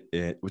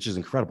 which is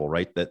incredible,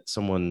 right? That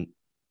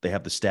they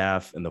have the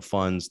staff and the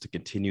funds to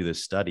continue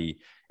this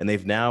study. And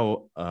they've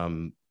now,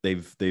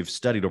 they've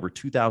studied over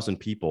 2,000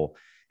 people,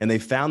 and they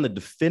found the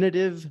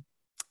definitive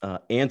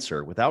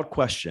answer without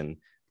question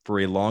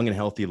for a long and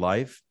healthy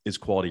life is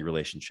quality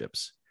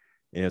relationships.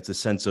 And it's a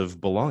sense of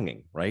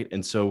belonging, right?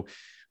 And so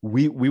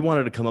we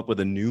wanted to come up with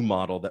a new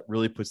model that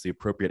really puts the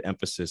appropriate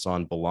emphasis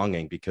on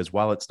belonging, because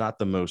while it's not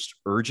the most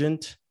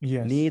urgent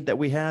need that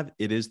we have,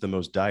 it is the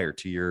most dire.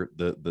 To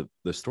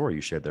the story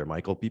you shared there,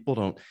 Michael. People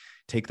don't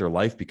take their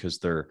life because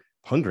they're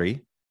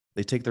hungry.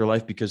 They take their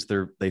life because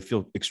they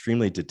feel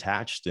extremely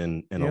detached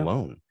and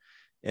alone.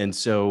 And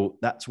so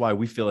that's why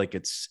we feel like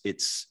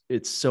it's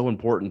so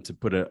important to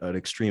put an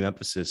extreme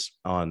emphasis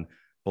on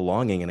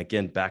belonging. And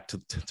again, back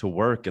to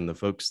work and the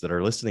folks that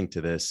are listening to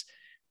this,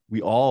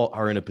 we all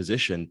are in a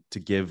position to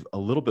give a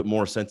little bit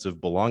more sense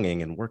of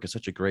belonging, and work is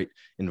such a great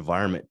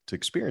environment to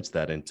experience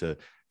that and to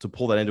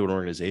pull that into an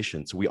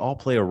organization. So we all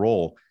play a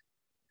role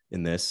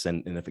in this.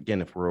 And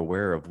if we're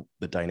aware of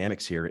the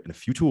dynamics here and a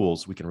few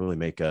tools, we can really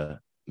make a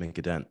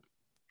dent.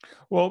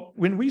 Well,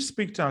 when we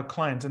speak to our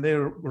clients and they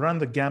run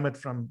the gamut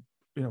from,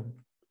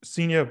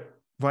 senior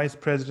vice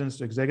presidents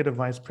to executive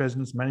vice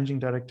presidents, managing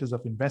directors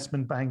of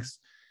investment banks,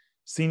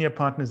 senior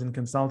partners in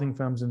consulting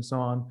firms and so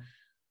on,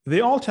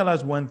 they all tell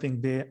us one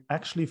thing: they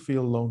actually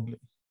feel lonely.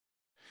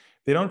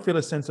 They don't feel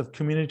a sense of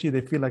community.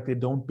 They feel like they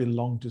don't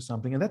belong to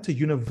something. And that's a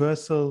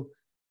universal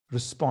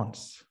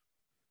response.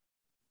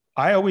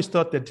 I always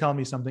thought they'd tell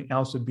me something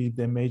else would be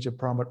their major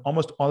problem, but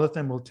almost all of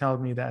them will tell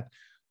me that,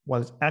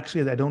 well, it's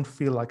actually that I don't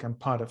feel like I'm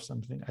part of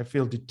something. I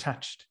feel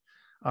detached.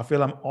 I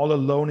feel I'm all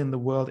alone in the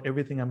world.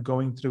 Everything I'm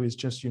going through is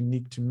just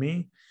unique to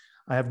me.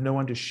 I have no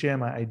one to share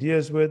my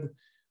ideas with.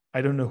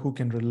 I don't know who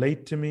can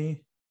relate to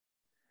me.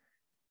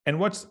 And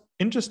what's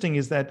interesting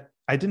is that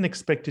I didn't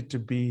expect it to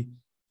be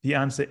the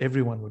answer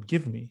everyone would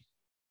give me.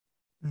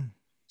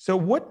 So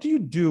what do you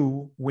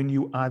do when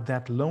you are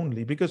that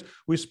lonely? Because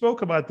we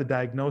spoke about the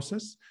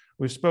diagnosis,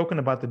 we've spoken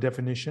about the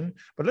definition,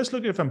 but let's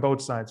look at it from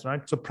both sides,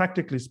 right? So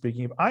practically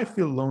speaking, if I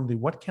feel lonely,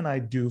 what can I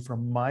do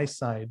from my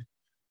side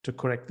to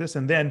correct this?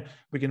 And then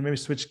we can maybe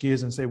switch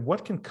gears and say,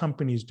 what can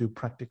companies do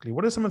practically?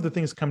 What are some of the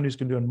things companies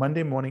can do on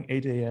Monday morning,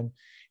 8 a.m.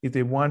 if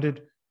they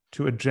wanted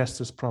to address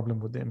this problem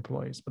with their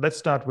employees? But let's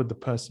start with the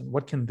person.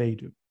 What can they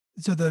do?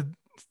 So the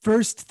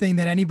first thing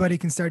that anybody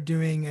can start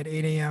doing at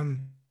 8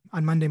 a.m.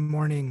 on Monday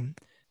morning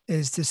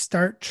is to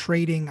start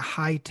trading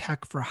high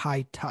tech for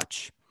high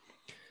touch.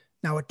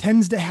 Now, what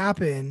tends to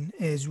happen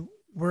is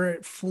we're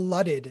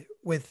flooded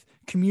with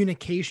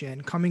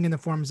communication coming in the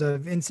forms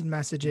of instant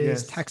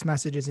messages, text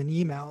messages, and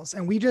emails.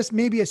 And we just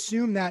maybe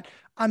assume that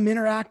I'm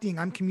interacting,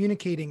 I'm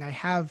communicating, I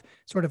have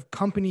sort of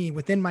company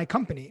within my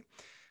company.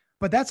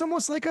 But that's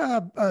almost like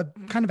a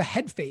kind of a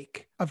head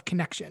fake of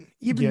connection.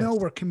 Even though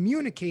we're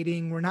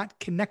communicating, we're not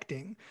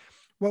connecting.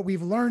 What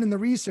we've learned in the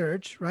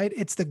research, right?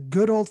 It's the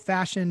good old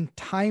fashioned,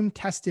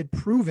 time-tested,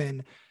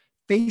 proven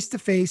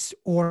face-to-face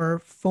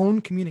or phone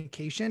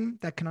communication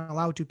that can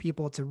allow two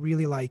people to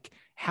really like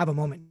have a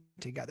moment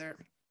together.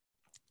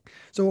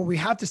 So what we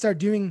have to start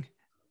doing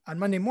on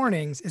Monday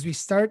mornings is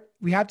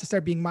we have to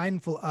start being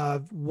mindful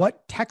of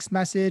what text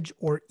message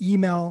or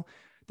email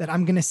that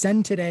I'm going to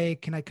send today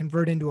can I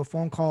convert into a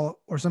phone call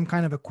or some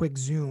kind of a quick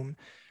Zoom?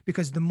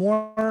 Because the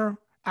more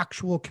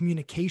actual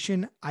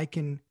communication I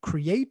can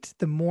create,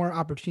 the more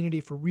opportunity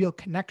for real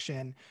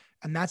connection.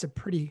 And that's a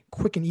pretty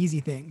quick and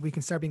easy thing we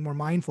can start being more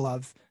mindful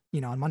of,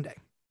 on Monday.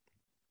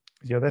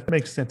 Yeah, that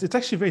makes sense. It's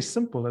actually very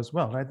simple as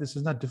well, right? This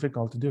is not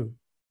difficult to do.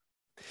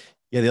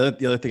 Yeah,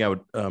 the other thing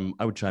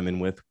I would chime in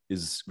with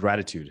is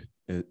gratitude.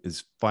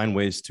 Is find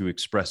ways to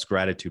express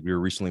gratitude. We were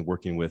recently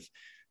working with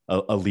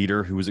a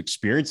leader who was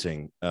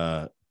experiencing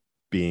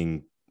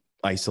being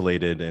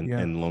isolated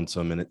and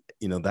lonesome, and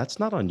that's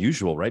not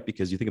unusual, right?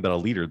 Because you think about a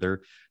leader,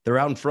 they're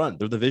out in front,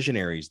 they're the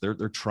visionaries,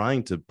 they're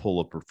trying to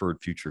pull a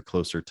preferred future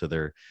closer to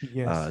their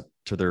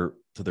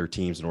to their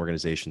teams and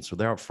organizations. So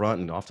they're out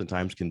front, and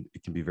oftentimes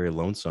it can be very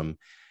lonesome.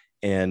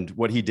 And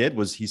what he did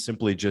was he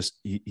simply just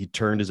he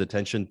turned his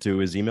attention to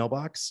his email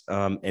box,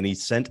 and he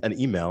sent an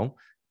email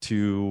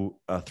to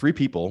 3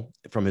 people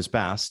from his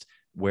past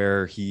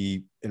where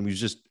he was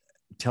just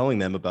telling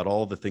them about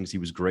all the things he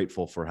was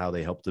grateful for, how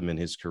they helped him in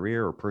his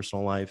career or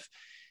personal life.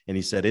 And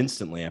he said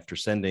instantly after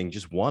sending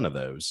just one of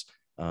those,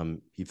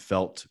 he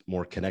felt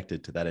more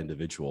connected to that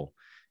individual.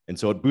 And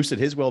so it boosted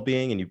his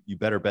well-being, and you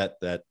better bet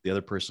that the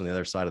other person on the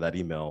other side of that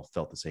email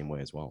felt the same way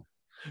as well.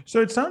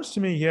 So it sounds to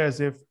me here as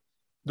if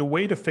the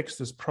way to fix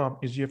this problem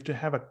is you have to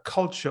have a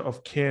culture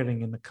of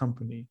caring in the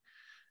company,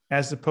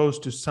 as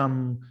opposed to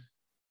some,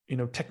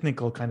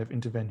 technical kind of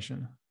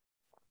intervention.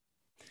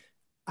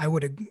 I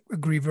would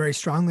agree very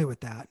strongly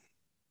with that.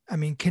 I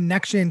mean,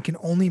 connection can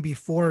only be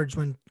forged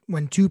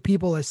when two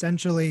people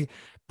essentially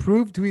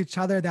prove to each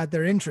other that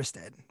they're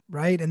interested,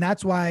 right? And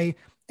that's why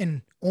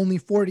in only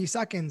 40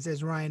 seconds,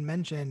 as Ryan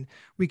mentioned,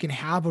 we can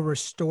have a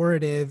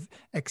restorative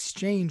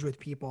exchange with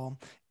people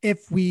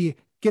if we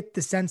get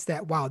the sense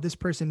that, wow, this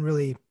person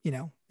really,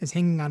 is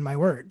hanging on my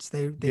words.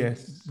 They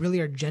really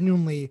are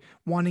genuinely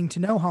wanting to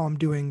know how I'm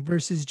doing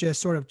versus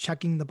just sort of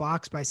checking the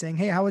box by saying,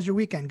 hey, how was your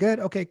weekend? Good.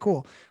 Okay,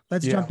 cool.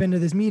 Let's jump into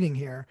this meeting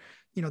here.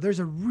 There's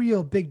a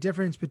real big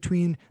difference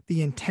between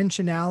the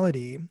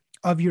intentionality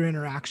of your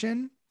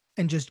interaction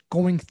and just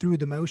going through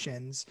the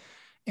motions.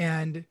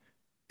 And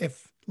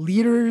if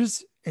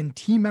leaders and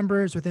team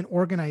members within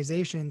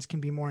organizations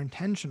can be more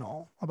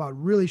intentional about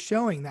really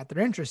showing that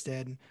they're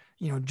interested,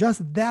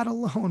 just that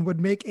alone would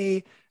make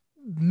a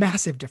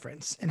massive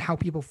difference in how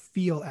people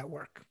feel at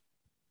work.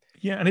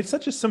 Yeah. And it's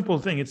such a simple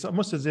thing. It's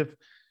almost as if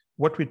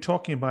what we're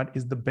talking about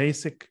is the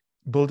basic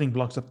building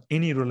blocks of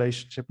any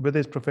relationship, whether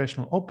it's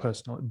professional or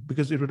personal,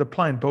 because it would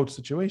apply in both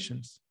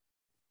situations.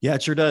 Yeah,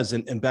 it sure does.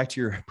 And back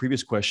to your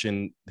previous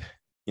question,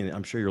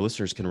 I'm sure your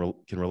listeners can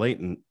relate.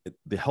 And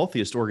the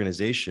healthiest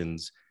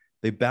organizations,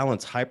 they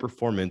balance high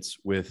performance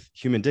with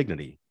human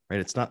dignity, right?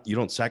 It's not, you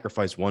don't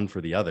sacrifice one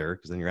for the other,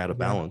 because then you're out of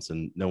balance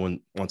and no one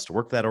wants to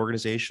work for that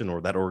organization,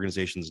 or that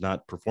organization's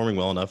not performing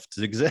well enough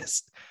to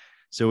exist.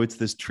 So it's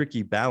this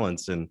tricky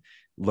balance, and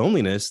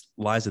loneliness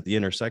lies at the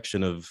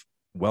intersection of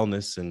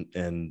wellness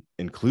and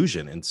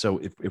inclusion. And so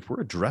if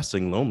we're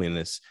addressing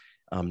loneliness,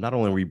 not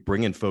only are we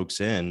bringing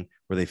folks in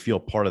where they feel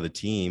part of the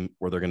team,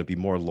 where they're going to be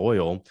more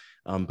loyal,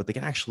 but they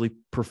can actually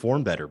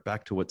perform better.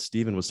 Back to what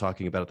Stephen was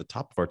talking about at the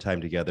top of our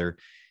time together.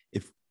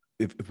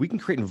 If we can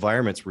create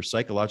environments where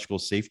psychological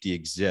safety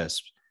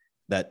exists,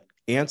 that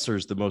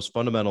answers the most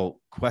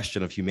fundamental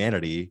question of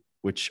humanity,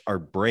 which our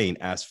brain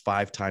asks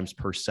 5 times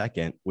per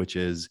second, which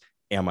is,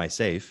 am I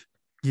safe?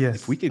 Yes.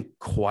 If we can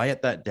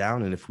quiet that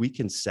down, and if we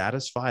can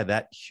satisfy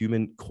that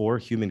core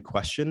human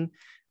question,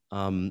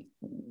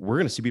 we're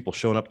going to see people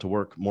showing up to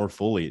work more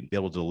fully and be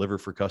able to deliver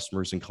for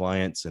customers and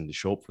clients and to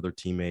show up for their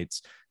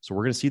teammates. So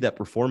we're going to see that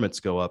performance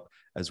go up,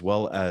 as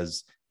well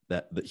as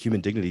the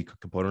human dignity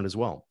component as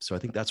well. So I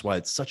think that's why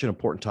it's such an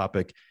important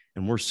topic.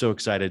 And we're so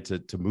excited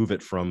to move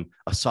it from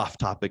a soft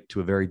topic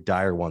to a very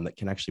dire one that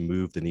can actually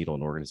move the needle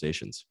in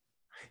organizations.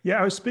 Yeah,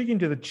 I was speaking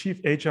to the chief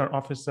HR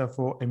officer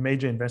for a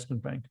major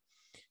investment bank,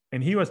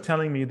 and he was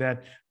telling me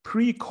that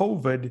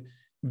pre-COVID,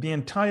 the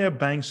entire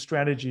bank's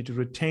strategy to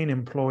retain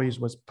employees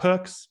was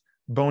perks,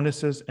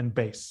 bonuses, and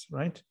base,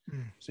 right?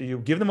 So you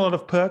give them a lot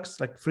of perks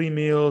like free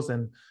meals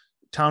and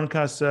town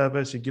car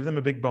service, you give them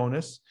a big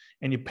bonus,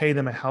 and you pay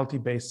them a healthy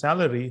base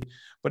salary.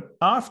 But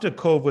after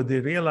COVID,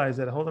 they realized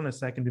that, hold on a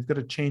second, we've got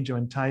to change our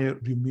entire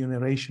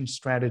remuneration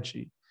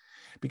strategy,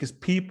 because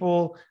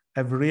people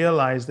have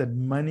realized that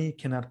money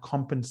cannot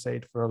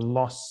compensate for a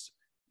loss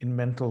in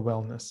mental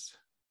wellness.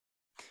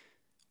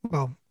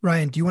 Well,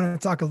 Ryan, do you want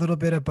to talk a little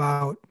bit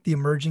about the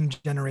emerging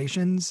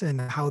generations and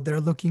how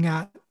they're looking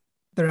at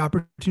their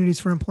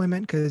opportunities for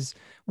employment? Because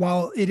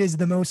while it is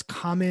the most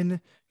common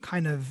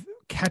kind of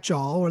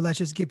catch-all, or let's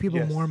just give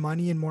people more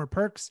money and more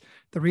perks,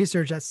 the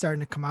research that's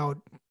starting to come out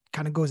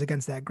kind of goes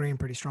against that grain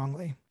pretty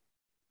strongly.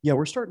 Yeah,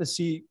 we're starting to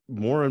see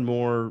more and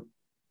more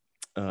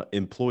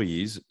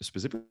employees,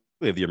 specifically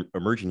of the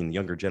emerging and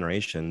younger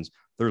generations,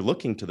 they're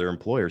looking to their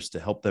employers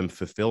to help them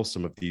fulfill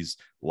some of these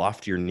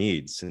loftier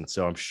needs. And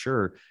so I'm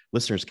sure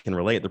listeners can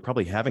relate. They're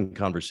probably having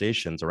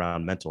conversations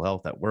around mental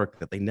health at work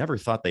that they never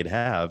thought they'd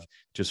have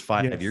just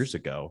 5 years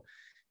ago.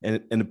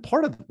 And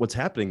part of what's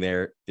happening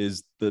there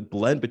is the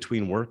blend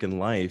between work and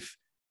life.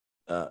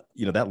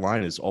 That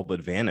line is all but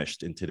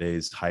vanished in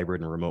today's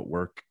hybrid and remote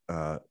work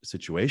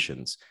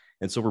situations.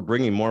 And so we're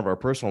bringing more of our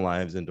personal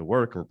lives into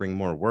work, and we're bringing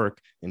more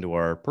work into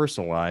our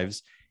personal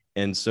lives.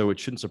 And so it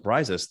shouldn't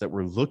surprise us that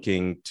we're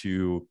looking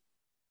to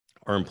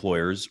our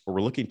employers, or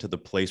we're looking to the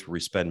place where we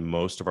spend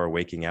most of our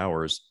waking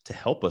hours to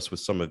help us with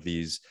some of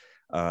these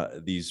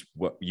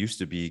what used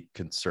to be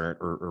concerned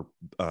or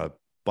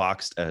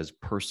boxed as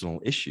personal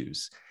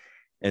issues.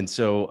 And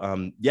so,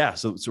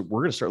 so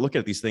we're going to start looking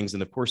at these things.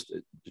 And of course,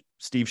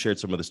 Steve shared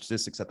some of the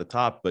statistics at the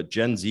top, but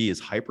Gen Z is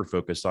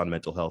hyper-focused on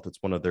mental health.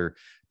 It's one of their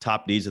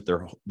top needs that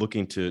they're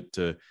looking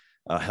to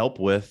help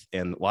with.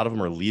 And a lot of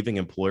them are leaving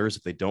employers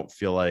if they don't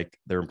feel like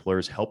their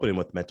employers helping them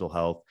with mental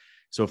health.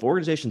 So if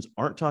organizations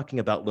aren't talking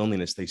about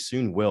loneliness, they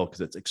soon will, because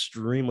it's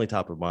extremely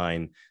top of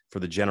mind for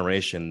the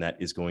generation that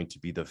is going to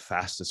be the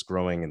fastest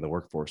growing in the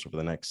workforce over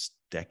the next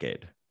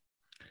decade.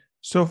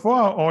 So for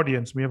our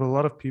audience, we have a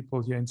lot of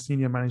people here in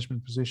senior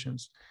management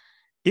positions.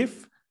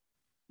 If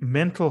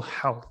mental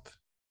health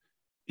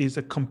is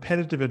a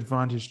competitive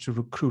advantage to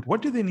recruit,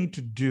 what do they need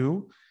to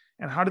do?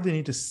 And how do they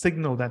need to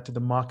signal that to the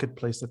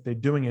marketplace that they're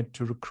doing it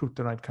to recruit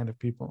the right kind of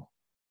people?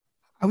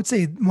 I would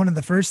say one of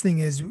the first thing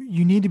is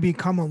you need to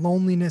become a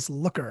loneliness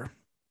looker.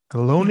 A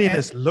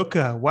loneliness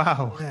looker.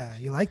 Wow. Yeah,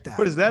 you like that.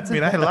 What does that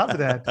mean? I love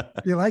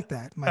that. You like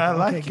that, Michael. I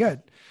like it.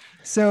 Good.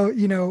 So,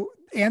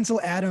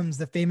 Ansel Adams,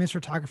 the famous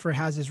photographer,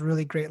 has this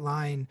really great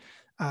line.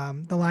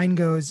 The line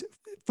goes,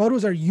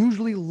 "Photos are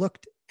usually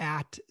looked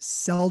at,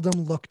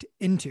 seldom looked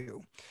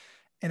into."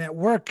 And at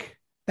work,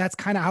 that's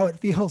kind of how it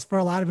feels for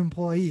a lot of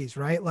employees,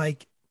 right?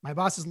 Like, my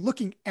boss is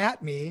looking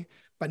at me,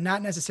 but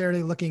not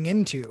necessarily looking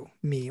into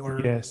me,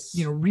 or,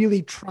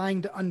 really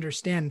trying to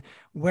understand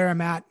where I'm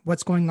at,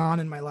 what's going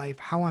on in my life,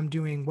 how I'm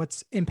doing,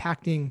 what's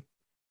impacting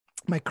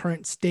my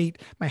current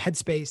state, my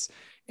headspace.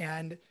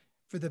 And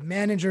for the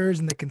managers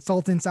and the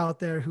consultants out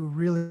there who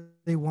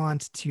really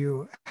want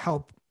to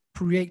help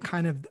create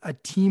kind of a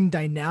team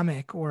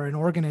dynamic or an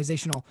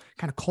organizational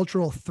kind of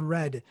cultural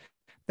thread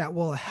that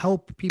will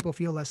help people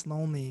feel less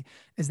lonely,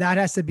 is that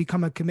has to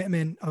become a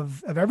commitment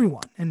of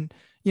everyone. And,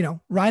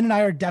 Ryan and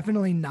I are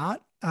definitely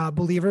not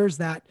believers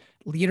that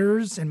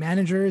leaders and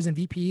managers and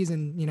VPs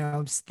and,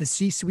 the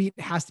C-suite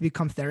has to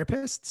become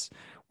therapists.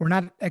 We're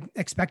not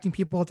expecting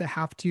people to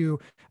have to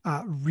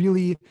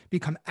really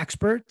become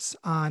experts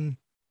on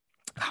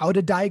how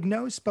to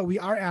diagnose, but we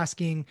are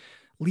asking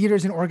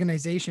leaders and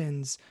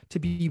organizations to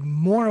be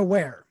more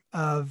aware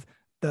of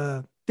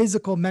the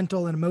physical,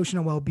 mental, and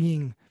emotional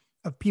well-being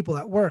of people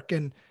at work.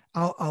 And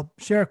I'll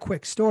share a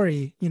quick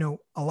story.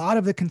 A lot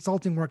of the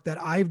consulting work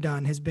that I've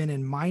done has been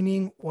in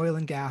mining, oil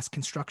and gas,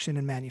 construction,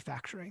 and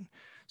manufacturing.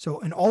 So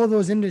in all of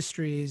those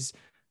industries,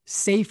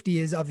 safety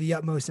is of the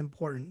utmost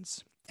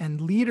importance. And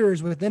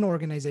leaders within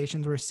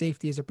organizations where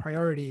safety is a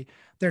priority,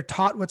 they're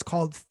taught what's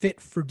called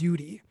fit for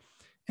duty.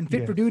 And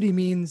fit for duty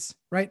means,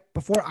 right,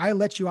 before I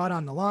let you out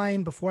on the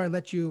line, before I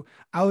let you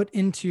out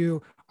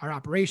into our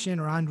operation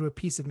or onto a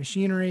piece of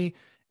machinery,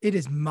 it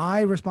is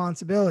my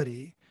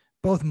responsibility,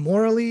 both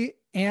morally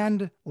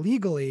and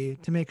legally,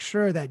 to make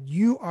sure that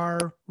you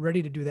are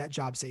ready to do that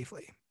job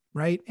safely,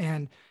 right?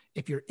 And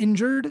if you're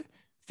injured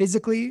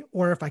physically,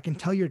 or if I can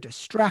tell you're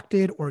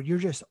distracted or you're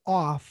just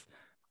off,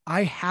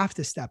 I have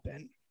to step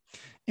in.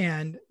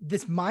 And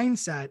this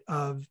mindset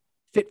of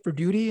fit for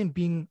duty and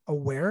being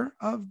aware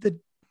of the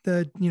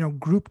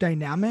group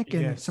dynamic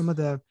and some of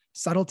the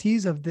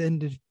subtleties of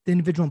the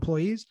individual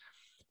employees,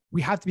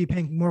 we have to be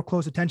paying more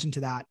close attention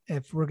to that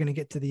if we're going to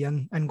get to the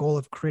end goal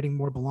of creating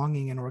more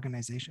belonging in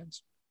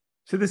organizations.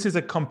 So this is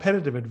a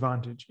competitive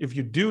advantage. If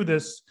you do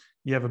this,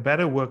 you have a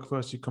better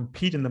workforce, you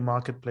compete in the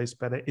marketplace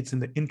better. It's in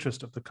the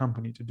interest of the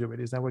company to do it.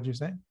 Is that what you're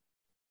saying?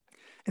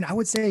 And I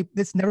would say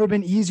it's never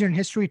been easier in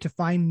history to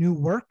find new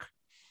work.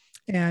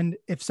 And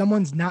if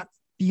someone's not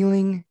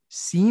feeling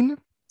seen,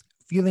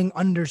 feeling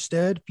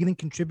understood, feeling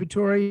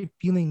contributory,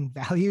 feeling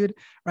valued,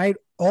 right?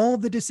 All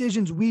the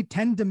decisions we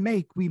tend to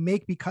make, we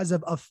make because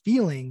of a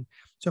feeling.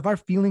 So if our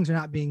feelings are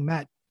not being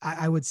met,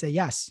 I would say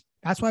yes.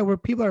 That's why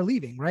people are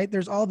leaving, right?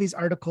 There's all these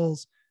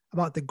articles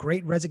about the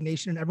Great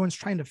Resignation, and everyone's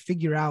trying to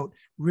figure out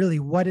really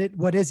what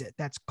is it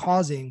that's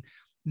causing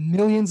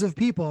millions of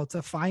people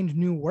to find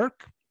new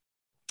work.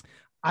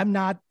 I'm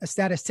not a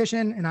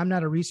statistician and I'm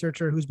not a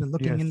researcher who's been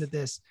looking into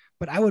this,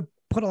 but I would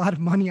put a lot of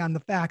money on the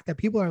fact that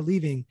people are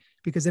leaving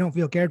because they don't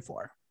feel cared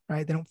for,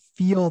 right? They don't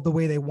feel the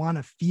way they want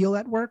to feel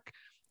at work.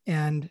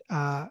 And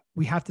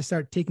we have to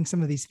start taking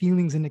some of these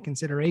feelings into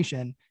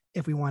consideration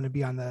if we want to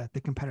be on the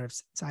competitive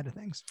side of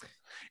things.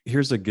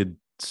 Here's a good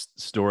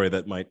story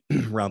that might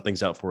round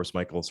things out for us,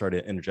 Michael. Sorry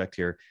to interject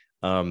here.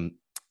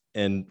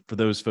 And for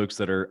those folks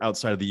that are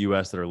outside of the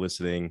US that are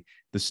listening,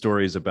 the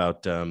story is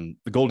about the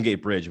Golden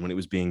Gate Bridge. When it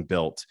was being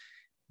built,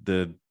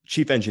 the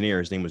chief engineer,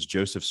 his name was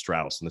Joseph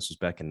Strauss, and this was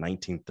back in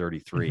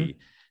 1933. Mm-hmm.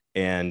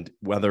 And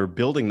while they're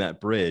building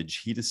that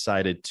bridge, he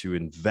decided to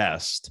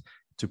invest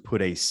to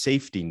put a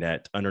safety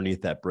net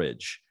underneath that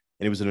bridge.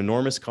 And it was an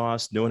enormous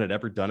cost. No one had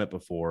ever done it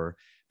before.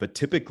 But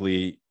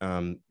typically,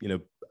 I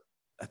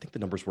think the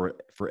numbers were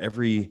for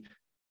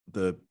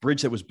the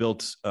bridge that was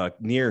built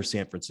near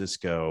San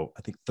Francisco,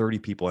 I think 30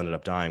 people ended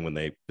up dying when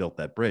they built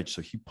that bridge.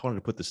 So he wanted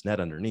to put this net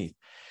underneath.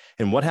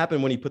 And what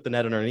happened when he put the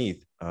net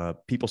underneath?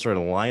 People started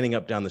lining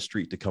up down the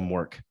street to come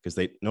work because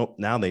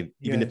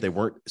even if they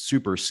weren't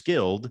super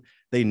skilled,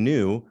 they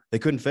knew they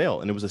couldn't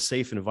fail. And it was a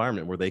safe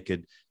environment where they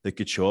could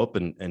show up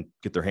and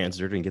get their hands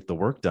dirty and get the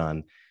work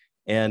done.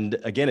 And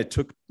again, it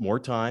took more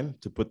time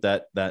to put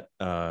that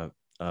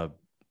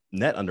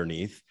net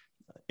underneath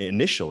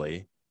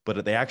initially,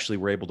 but they actually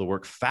were able to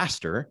work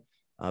faster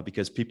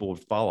because people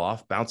would fall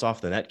off, bounce off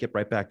the net, get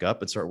right back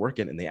up and start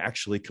working. And they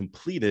actually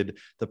completed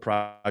the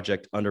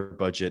project under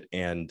budget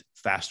and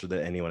faster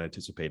than anyone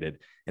anticipated.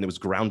 And it was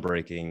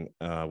groundbreaking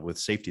with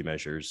safety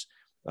measures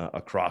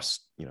across,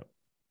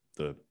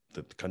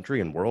 the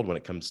country and world when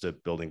it comes to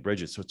building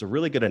bridges. So it's a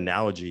really good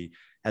analogy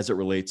as it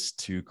relates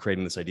to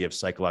creating this idea of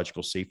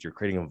psychological safety, or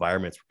creating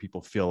environments where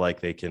people feel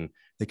like they can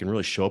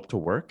really show up to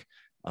work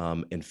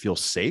and feel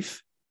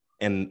safe.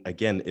 And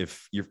again,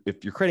 if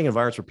you're creating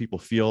environments where people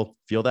feel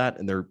that,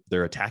 and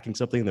they're attacking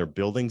something, they're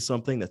building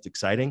something that's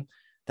exciting,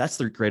 that's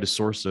the greatest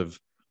source of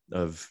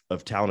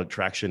talent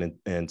attraction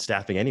and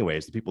staffing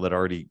anyways, the people that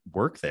already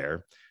work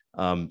there.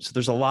 So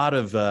there's a lot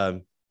of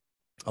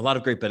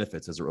great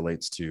benefits as it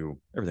relates to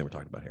everything we're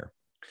talking about here.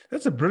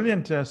 That's a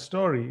brilliant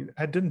story.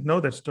 I didn't know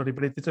that story,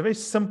 but it's a very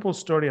simple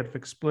story of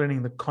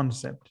explaining the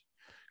concept.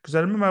 Because I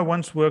remember I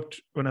once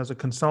worked when I was a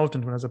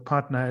consultant, when I was a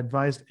partner, I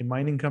advised a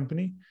mining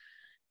company.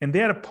 And they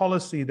had a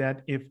policy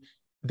that if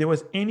there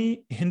was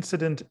any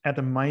incident at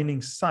a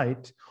mining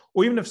site,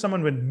 or even if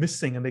someone went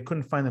missing and they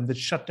couldn't find them, they'd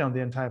shut down the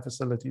entire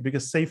facility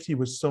because safety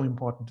was so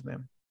important to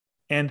them.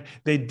 And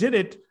they did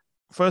it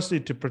firstly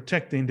to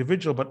protect the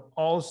individual, but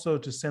also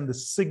to send the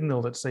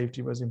signal that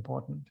safety was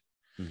important.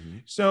 Mm-hmm.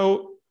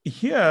 So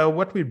here,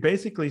 what we're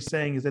basically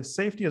saying is that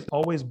safety has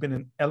always been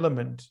an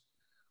element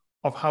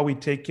of how we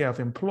take care of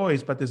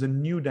employees, but there's a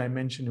new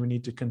dimension we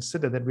need to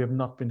consider that we have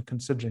not been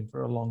considering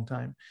for a long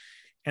time.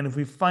 And if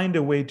we find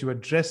a way to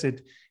address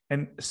it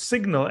and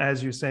signal,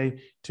 as you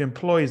say, to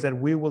employees that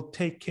we will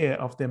take care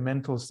of their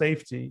mental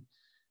safety,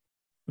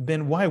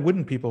 then why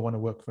wouldn't people want to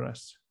work for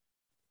us?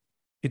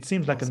 It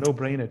seems like a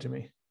no-brainer to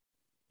me.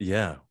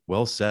 Yeah,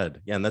 well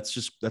said. Yeah, and that's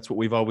what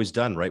we've always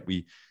done, right?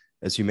 We,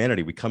 as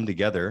humanity, we come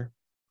together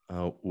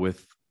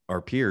with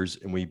our peers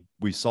and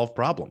we solve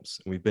problems,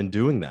 and we've been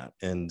doing that.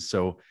 And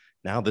so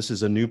now this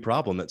is a new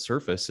problem that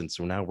surfaced, and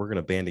so now we're going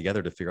to band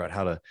together to figure out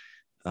how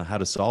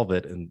to solve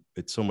it. And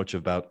it's so much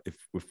about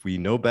if we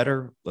know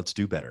better, let's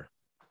do better.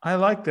 I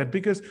like that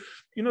because,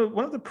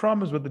 one of the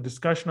problems with the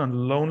discussion on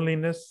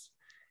loneliness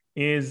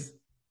is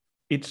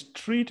it's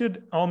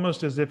treated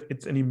almost as if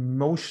it's an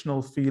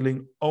emotional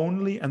feeling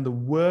only. And the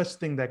worst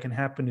thing that can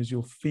happen is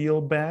you'll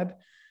feel bad.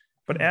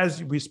 But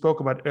as we spoke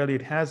about earlier,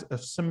 it has a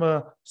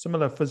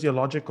similar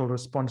physiological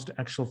response to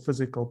actual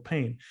physical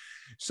pain.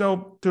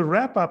 So to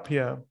wrap up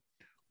here,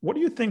 what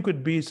do you think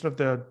would be sort of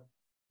the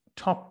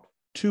top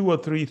 2 or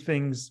 3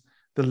 things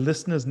the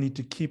listeners need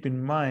to keep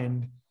in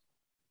mind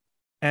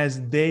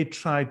as they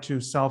try to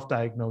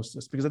self-diagnose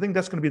this? Because I think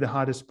that's going to be the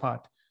hardest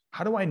part.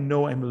 How do I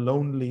know I'm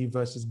lonely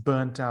versus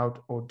burnt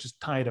out or just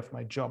tired of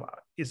my job?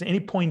 Is there any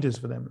pointers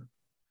for them?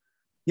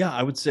 Yeah,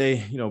 I would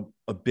say,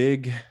 a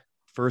big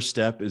first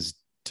step is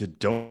to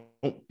don't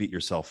beat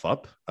yourself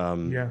up.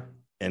 Yeah.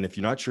 And if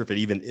you're not sure if it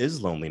even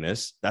is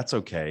loneliness, that's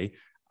okay.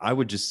 I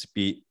would just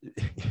be,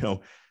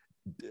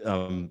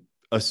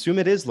 assume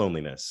it is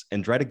loneliness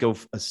and try to go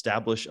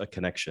establish a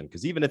connection.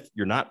 Because even if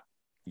you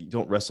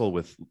don't wrestle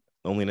with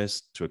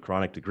loneliness to a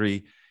chronic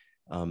degree,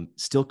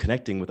 still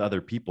connecting with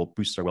other people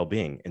boosts our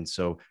well-being. And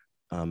so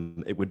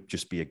it would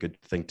just be a good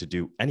thing to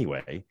do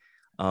anyway.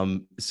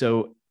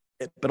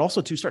 But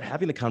also to start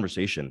having the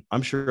conversation.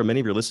 I'm sure many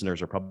of your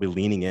listeners are probably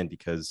leaning in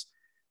because,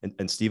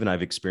 and Steve and I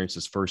have experienced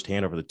this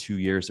firsthand over the 2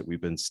 years that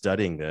we've been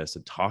studying this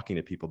and talking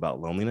to people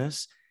about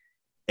loneliness.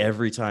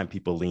 Every time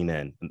people lean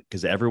in,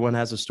 because everyone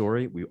has a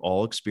story, we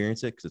all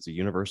experience it because it's a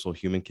universal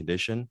human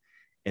condition.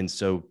 And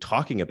so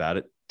talking about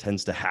it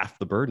tends to half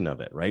the burden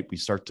of it, right? We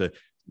start to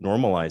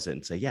normalize it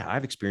and say, yeah,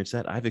 I've experienced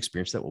that. I've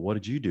experienced that. Well, what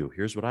did you do?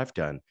 Here's what I've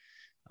done.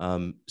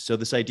 So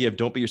this idea of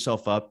don't beat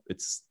yourself up,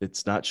 it's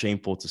not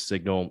shameful. It's a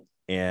signal.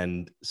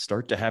 And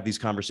start to have these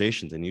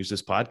conversations and use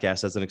this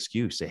podcast as an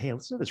excuse. Say, hey,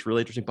 listen to this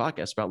really interesting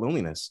podcast about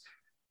loneliness.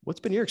 What's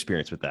been your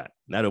experience with that?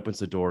 And that opens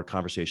the door.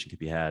 Conversation can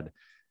be had.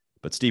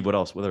 But Steve, what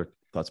else? What other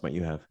thoughts might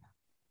you have?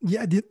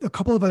 Yeah, a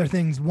couple of other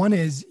things. One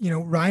is,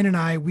 Ryan and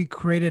I, we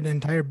created an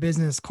entire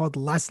business called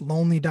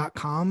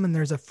lesslonely.com. And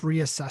there's a free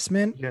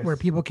assessment where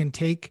people can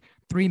take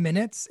 3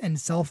 minutes and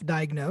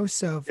self-diagnose.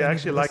 So if I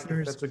actually like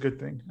that. That's a good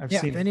thing.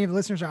 If any of the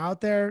listeners are out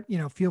there,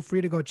 feel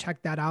free to go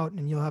check that out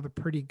and you'll have a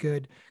pretty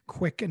good,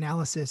 quick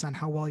analysis on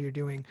how well you're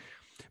doing.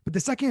 But the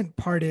second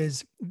part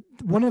is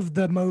one of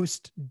the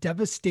most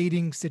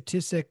devastating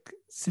statistics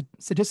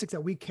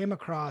that we came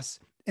across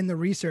in the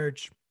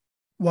research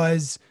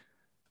was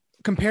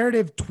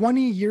comparative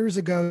 20 years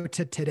ago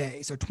to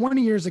today. So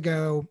 20 years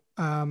ago,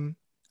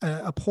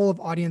 a poll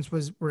of audience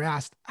were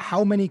asked,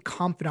 how many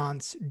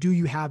confidants do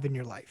you have in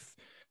your life?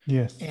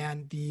 Yes.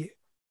 And the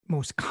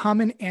most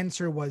common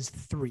answer was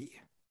 3.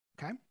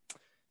 Okay.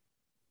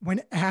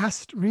 When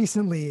asked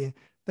recently,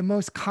 the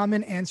most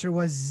common answer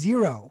was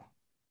 0.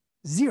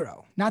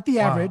 0, not the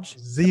average,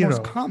 0. The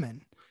most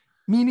common,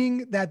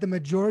 meaning that the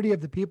majority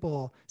of the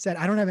people said,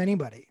 I don't have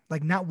anybody,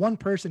 like not one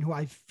person who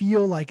I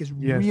feel like is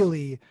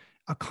really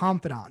a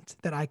confidant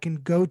that I can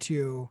go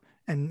to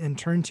and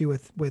turn to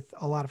with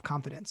a lot of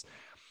confidence.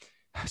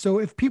 So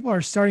if people are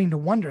starting to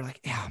wonder,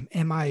 like,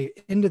 am I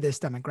into this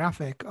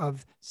demographic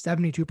of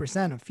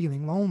 72% of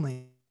feeling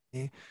lonely?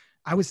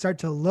 I would start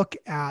to look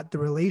at the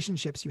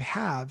relationships you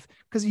have,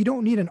 because you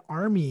don't need an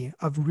army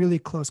of really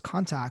close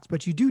contacts,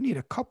 but you do need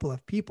a couple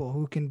of people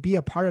who can be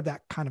a part of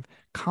that kind of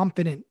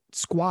confident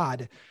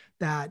squad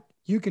that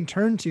you can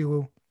turn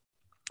to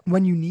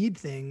when you need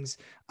things.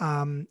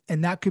 And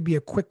that could be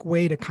a quick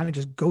way to kind of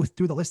just go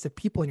through the list of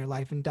people in your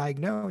life and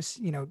diagnose,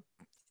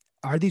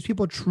 are these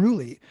people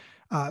truly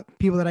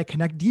people that I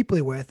connect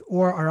deeply with,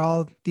 or are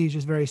all these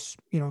just very,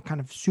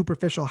 kind of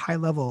superficial, high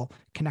level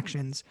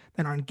connections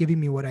that aren't giving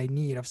me what I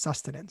need of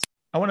sustenance?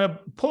 I want to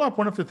pull up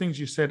one of the things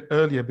you said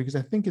earlier, because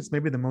I think it's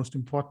maybe the most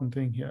important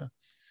thing here.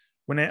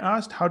 When I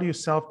asked, how do you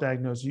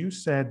self-diagnose? You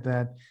said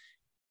that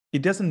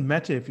it doesn't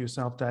matter if you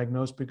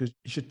self-diagnose because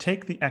you should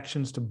take the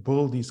actions to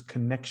build these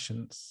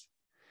connections.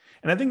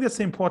 And I think that's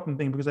the important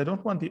thing, because I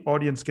don't want the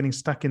audience getting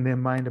stuck in their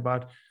mind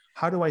about,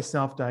 how do I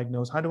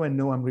self-diagnose? How do I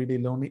know I'm really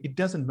lonely? It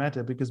doesn't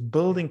matter, because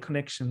building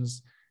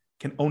connections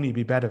can only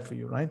be better for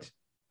you, right?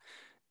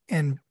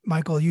 And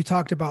Michael, you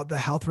talked about the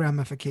health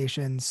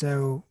ramifications.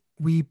 So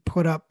we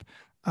put up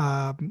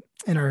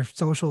in our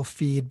social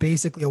feed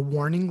basically a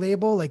warning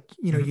label, like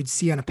you'd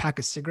see on a pack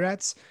of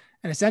cigarettes.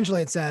 And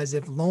essentially it says,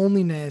 if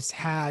loneliness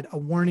had a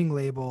warning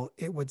label,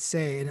 it would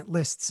say, and it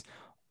lists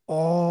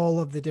all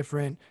of the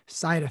different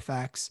side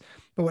effects.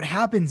 But what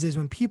happens is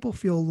when people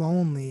feel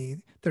lonely,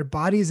 their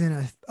body's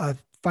in a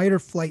fight or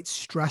flight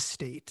stress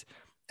state.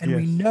 And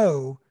we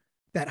know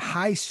that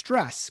high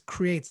stress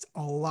creates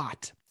a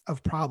lot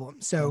of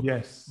problems. So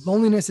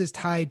loneliness is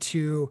tied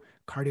to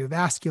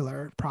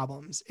cardiovascular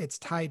problems. It's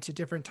tied to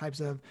different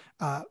types of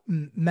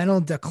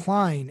mental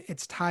decline.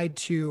 It's tied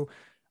to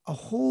a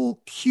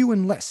whole queue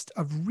and list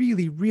of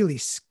really, really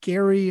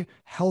scary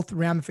health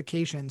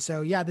ramifications.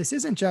 So this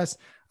isn't just,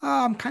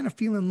 I'm kind of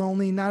feeling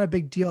lonely, not a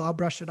big deal, I'll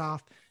brush it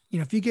off.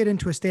 If you get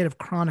into a state of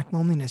chronic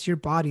loneliness, your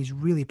body's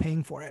really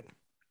paying for it.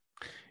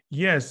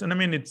 Yes. And I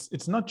mean,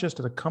 it's not just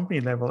at a company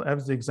level.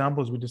 As the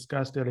examples we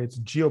discussed earlier, it's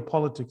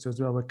geopolitics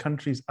as well, where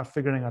countries are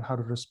figuring out how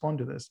to respond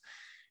to this.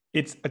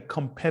 It's a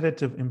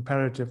competitive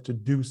imperative to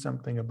do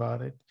something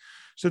about it.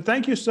 So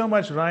thank you so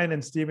much, Ryan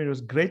and Stephen. It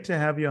was great to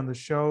have you on the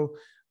show.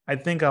 I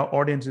think our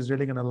audience is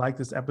really going to like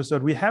this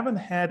episode. We haven't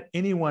had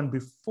anyone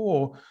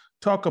before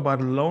talk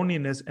about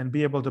loneliness and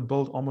be able to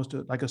build almost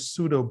like a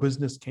pseudo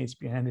business case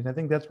behind it. I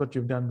think that's what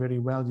you've done very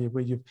well,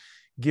 where you've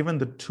given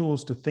the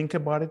tools to think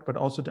about it, but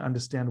also to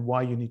understand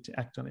why you need to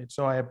act on it.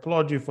 So I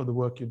applaud you for the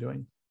work you're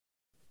doing.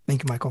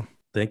 Thank you, Michael.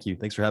 Thank you.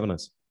 Thanks for having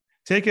us.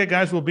 Take care,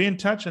 guys. We'll be in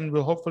touch and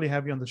we'll hopefully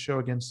have you on the show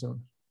again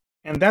soon.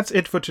 And that's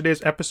it for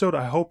today's episode.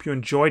 I hope you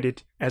enjoyed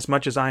it as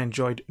much as I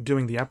enjoyed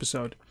doing the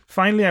episode.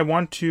 Finally, I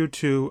want you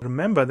to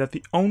remember that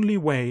the only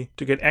way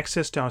to get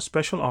access to our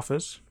special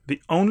offers,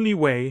 the only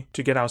way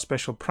to get our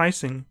special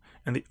pricing,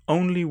 and the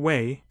only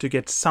way to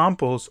get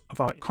samples of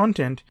our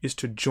content is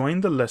to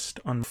join the list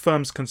on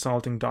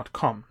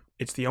firmsconsulting.com.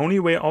 It's the only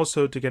way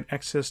also to get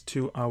access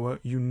to our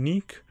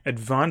unique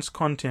advanced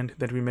content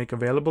that we make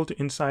available to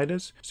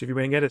insiders. So if you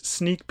want to get a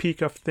sneak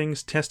peek of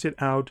things, test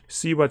it out,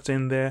 see what's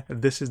in there,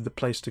 this is the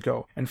place to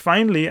go. And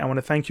finally, I want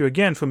to thank you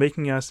again for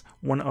making us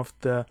one of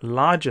the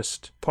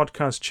largest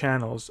podcast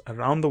channels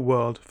around the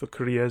world for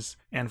careers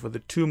and for the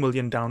 2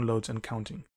 million downloads and counting.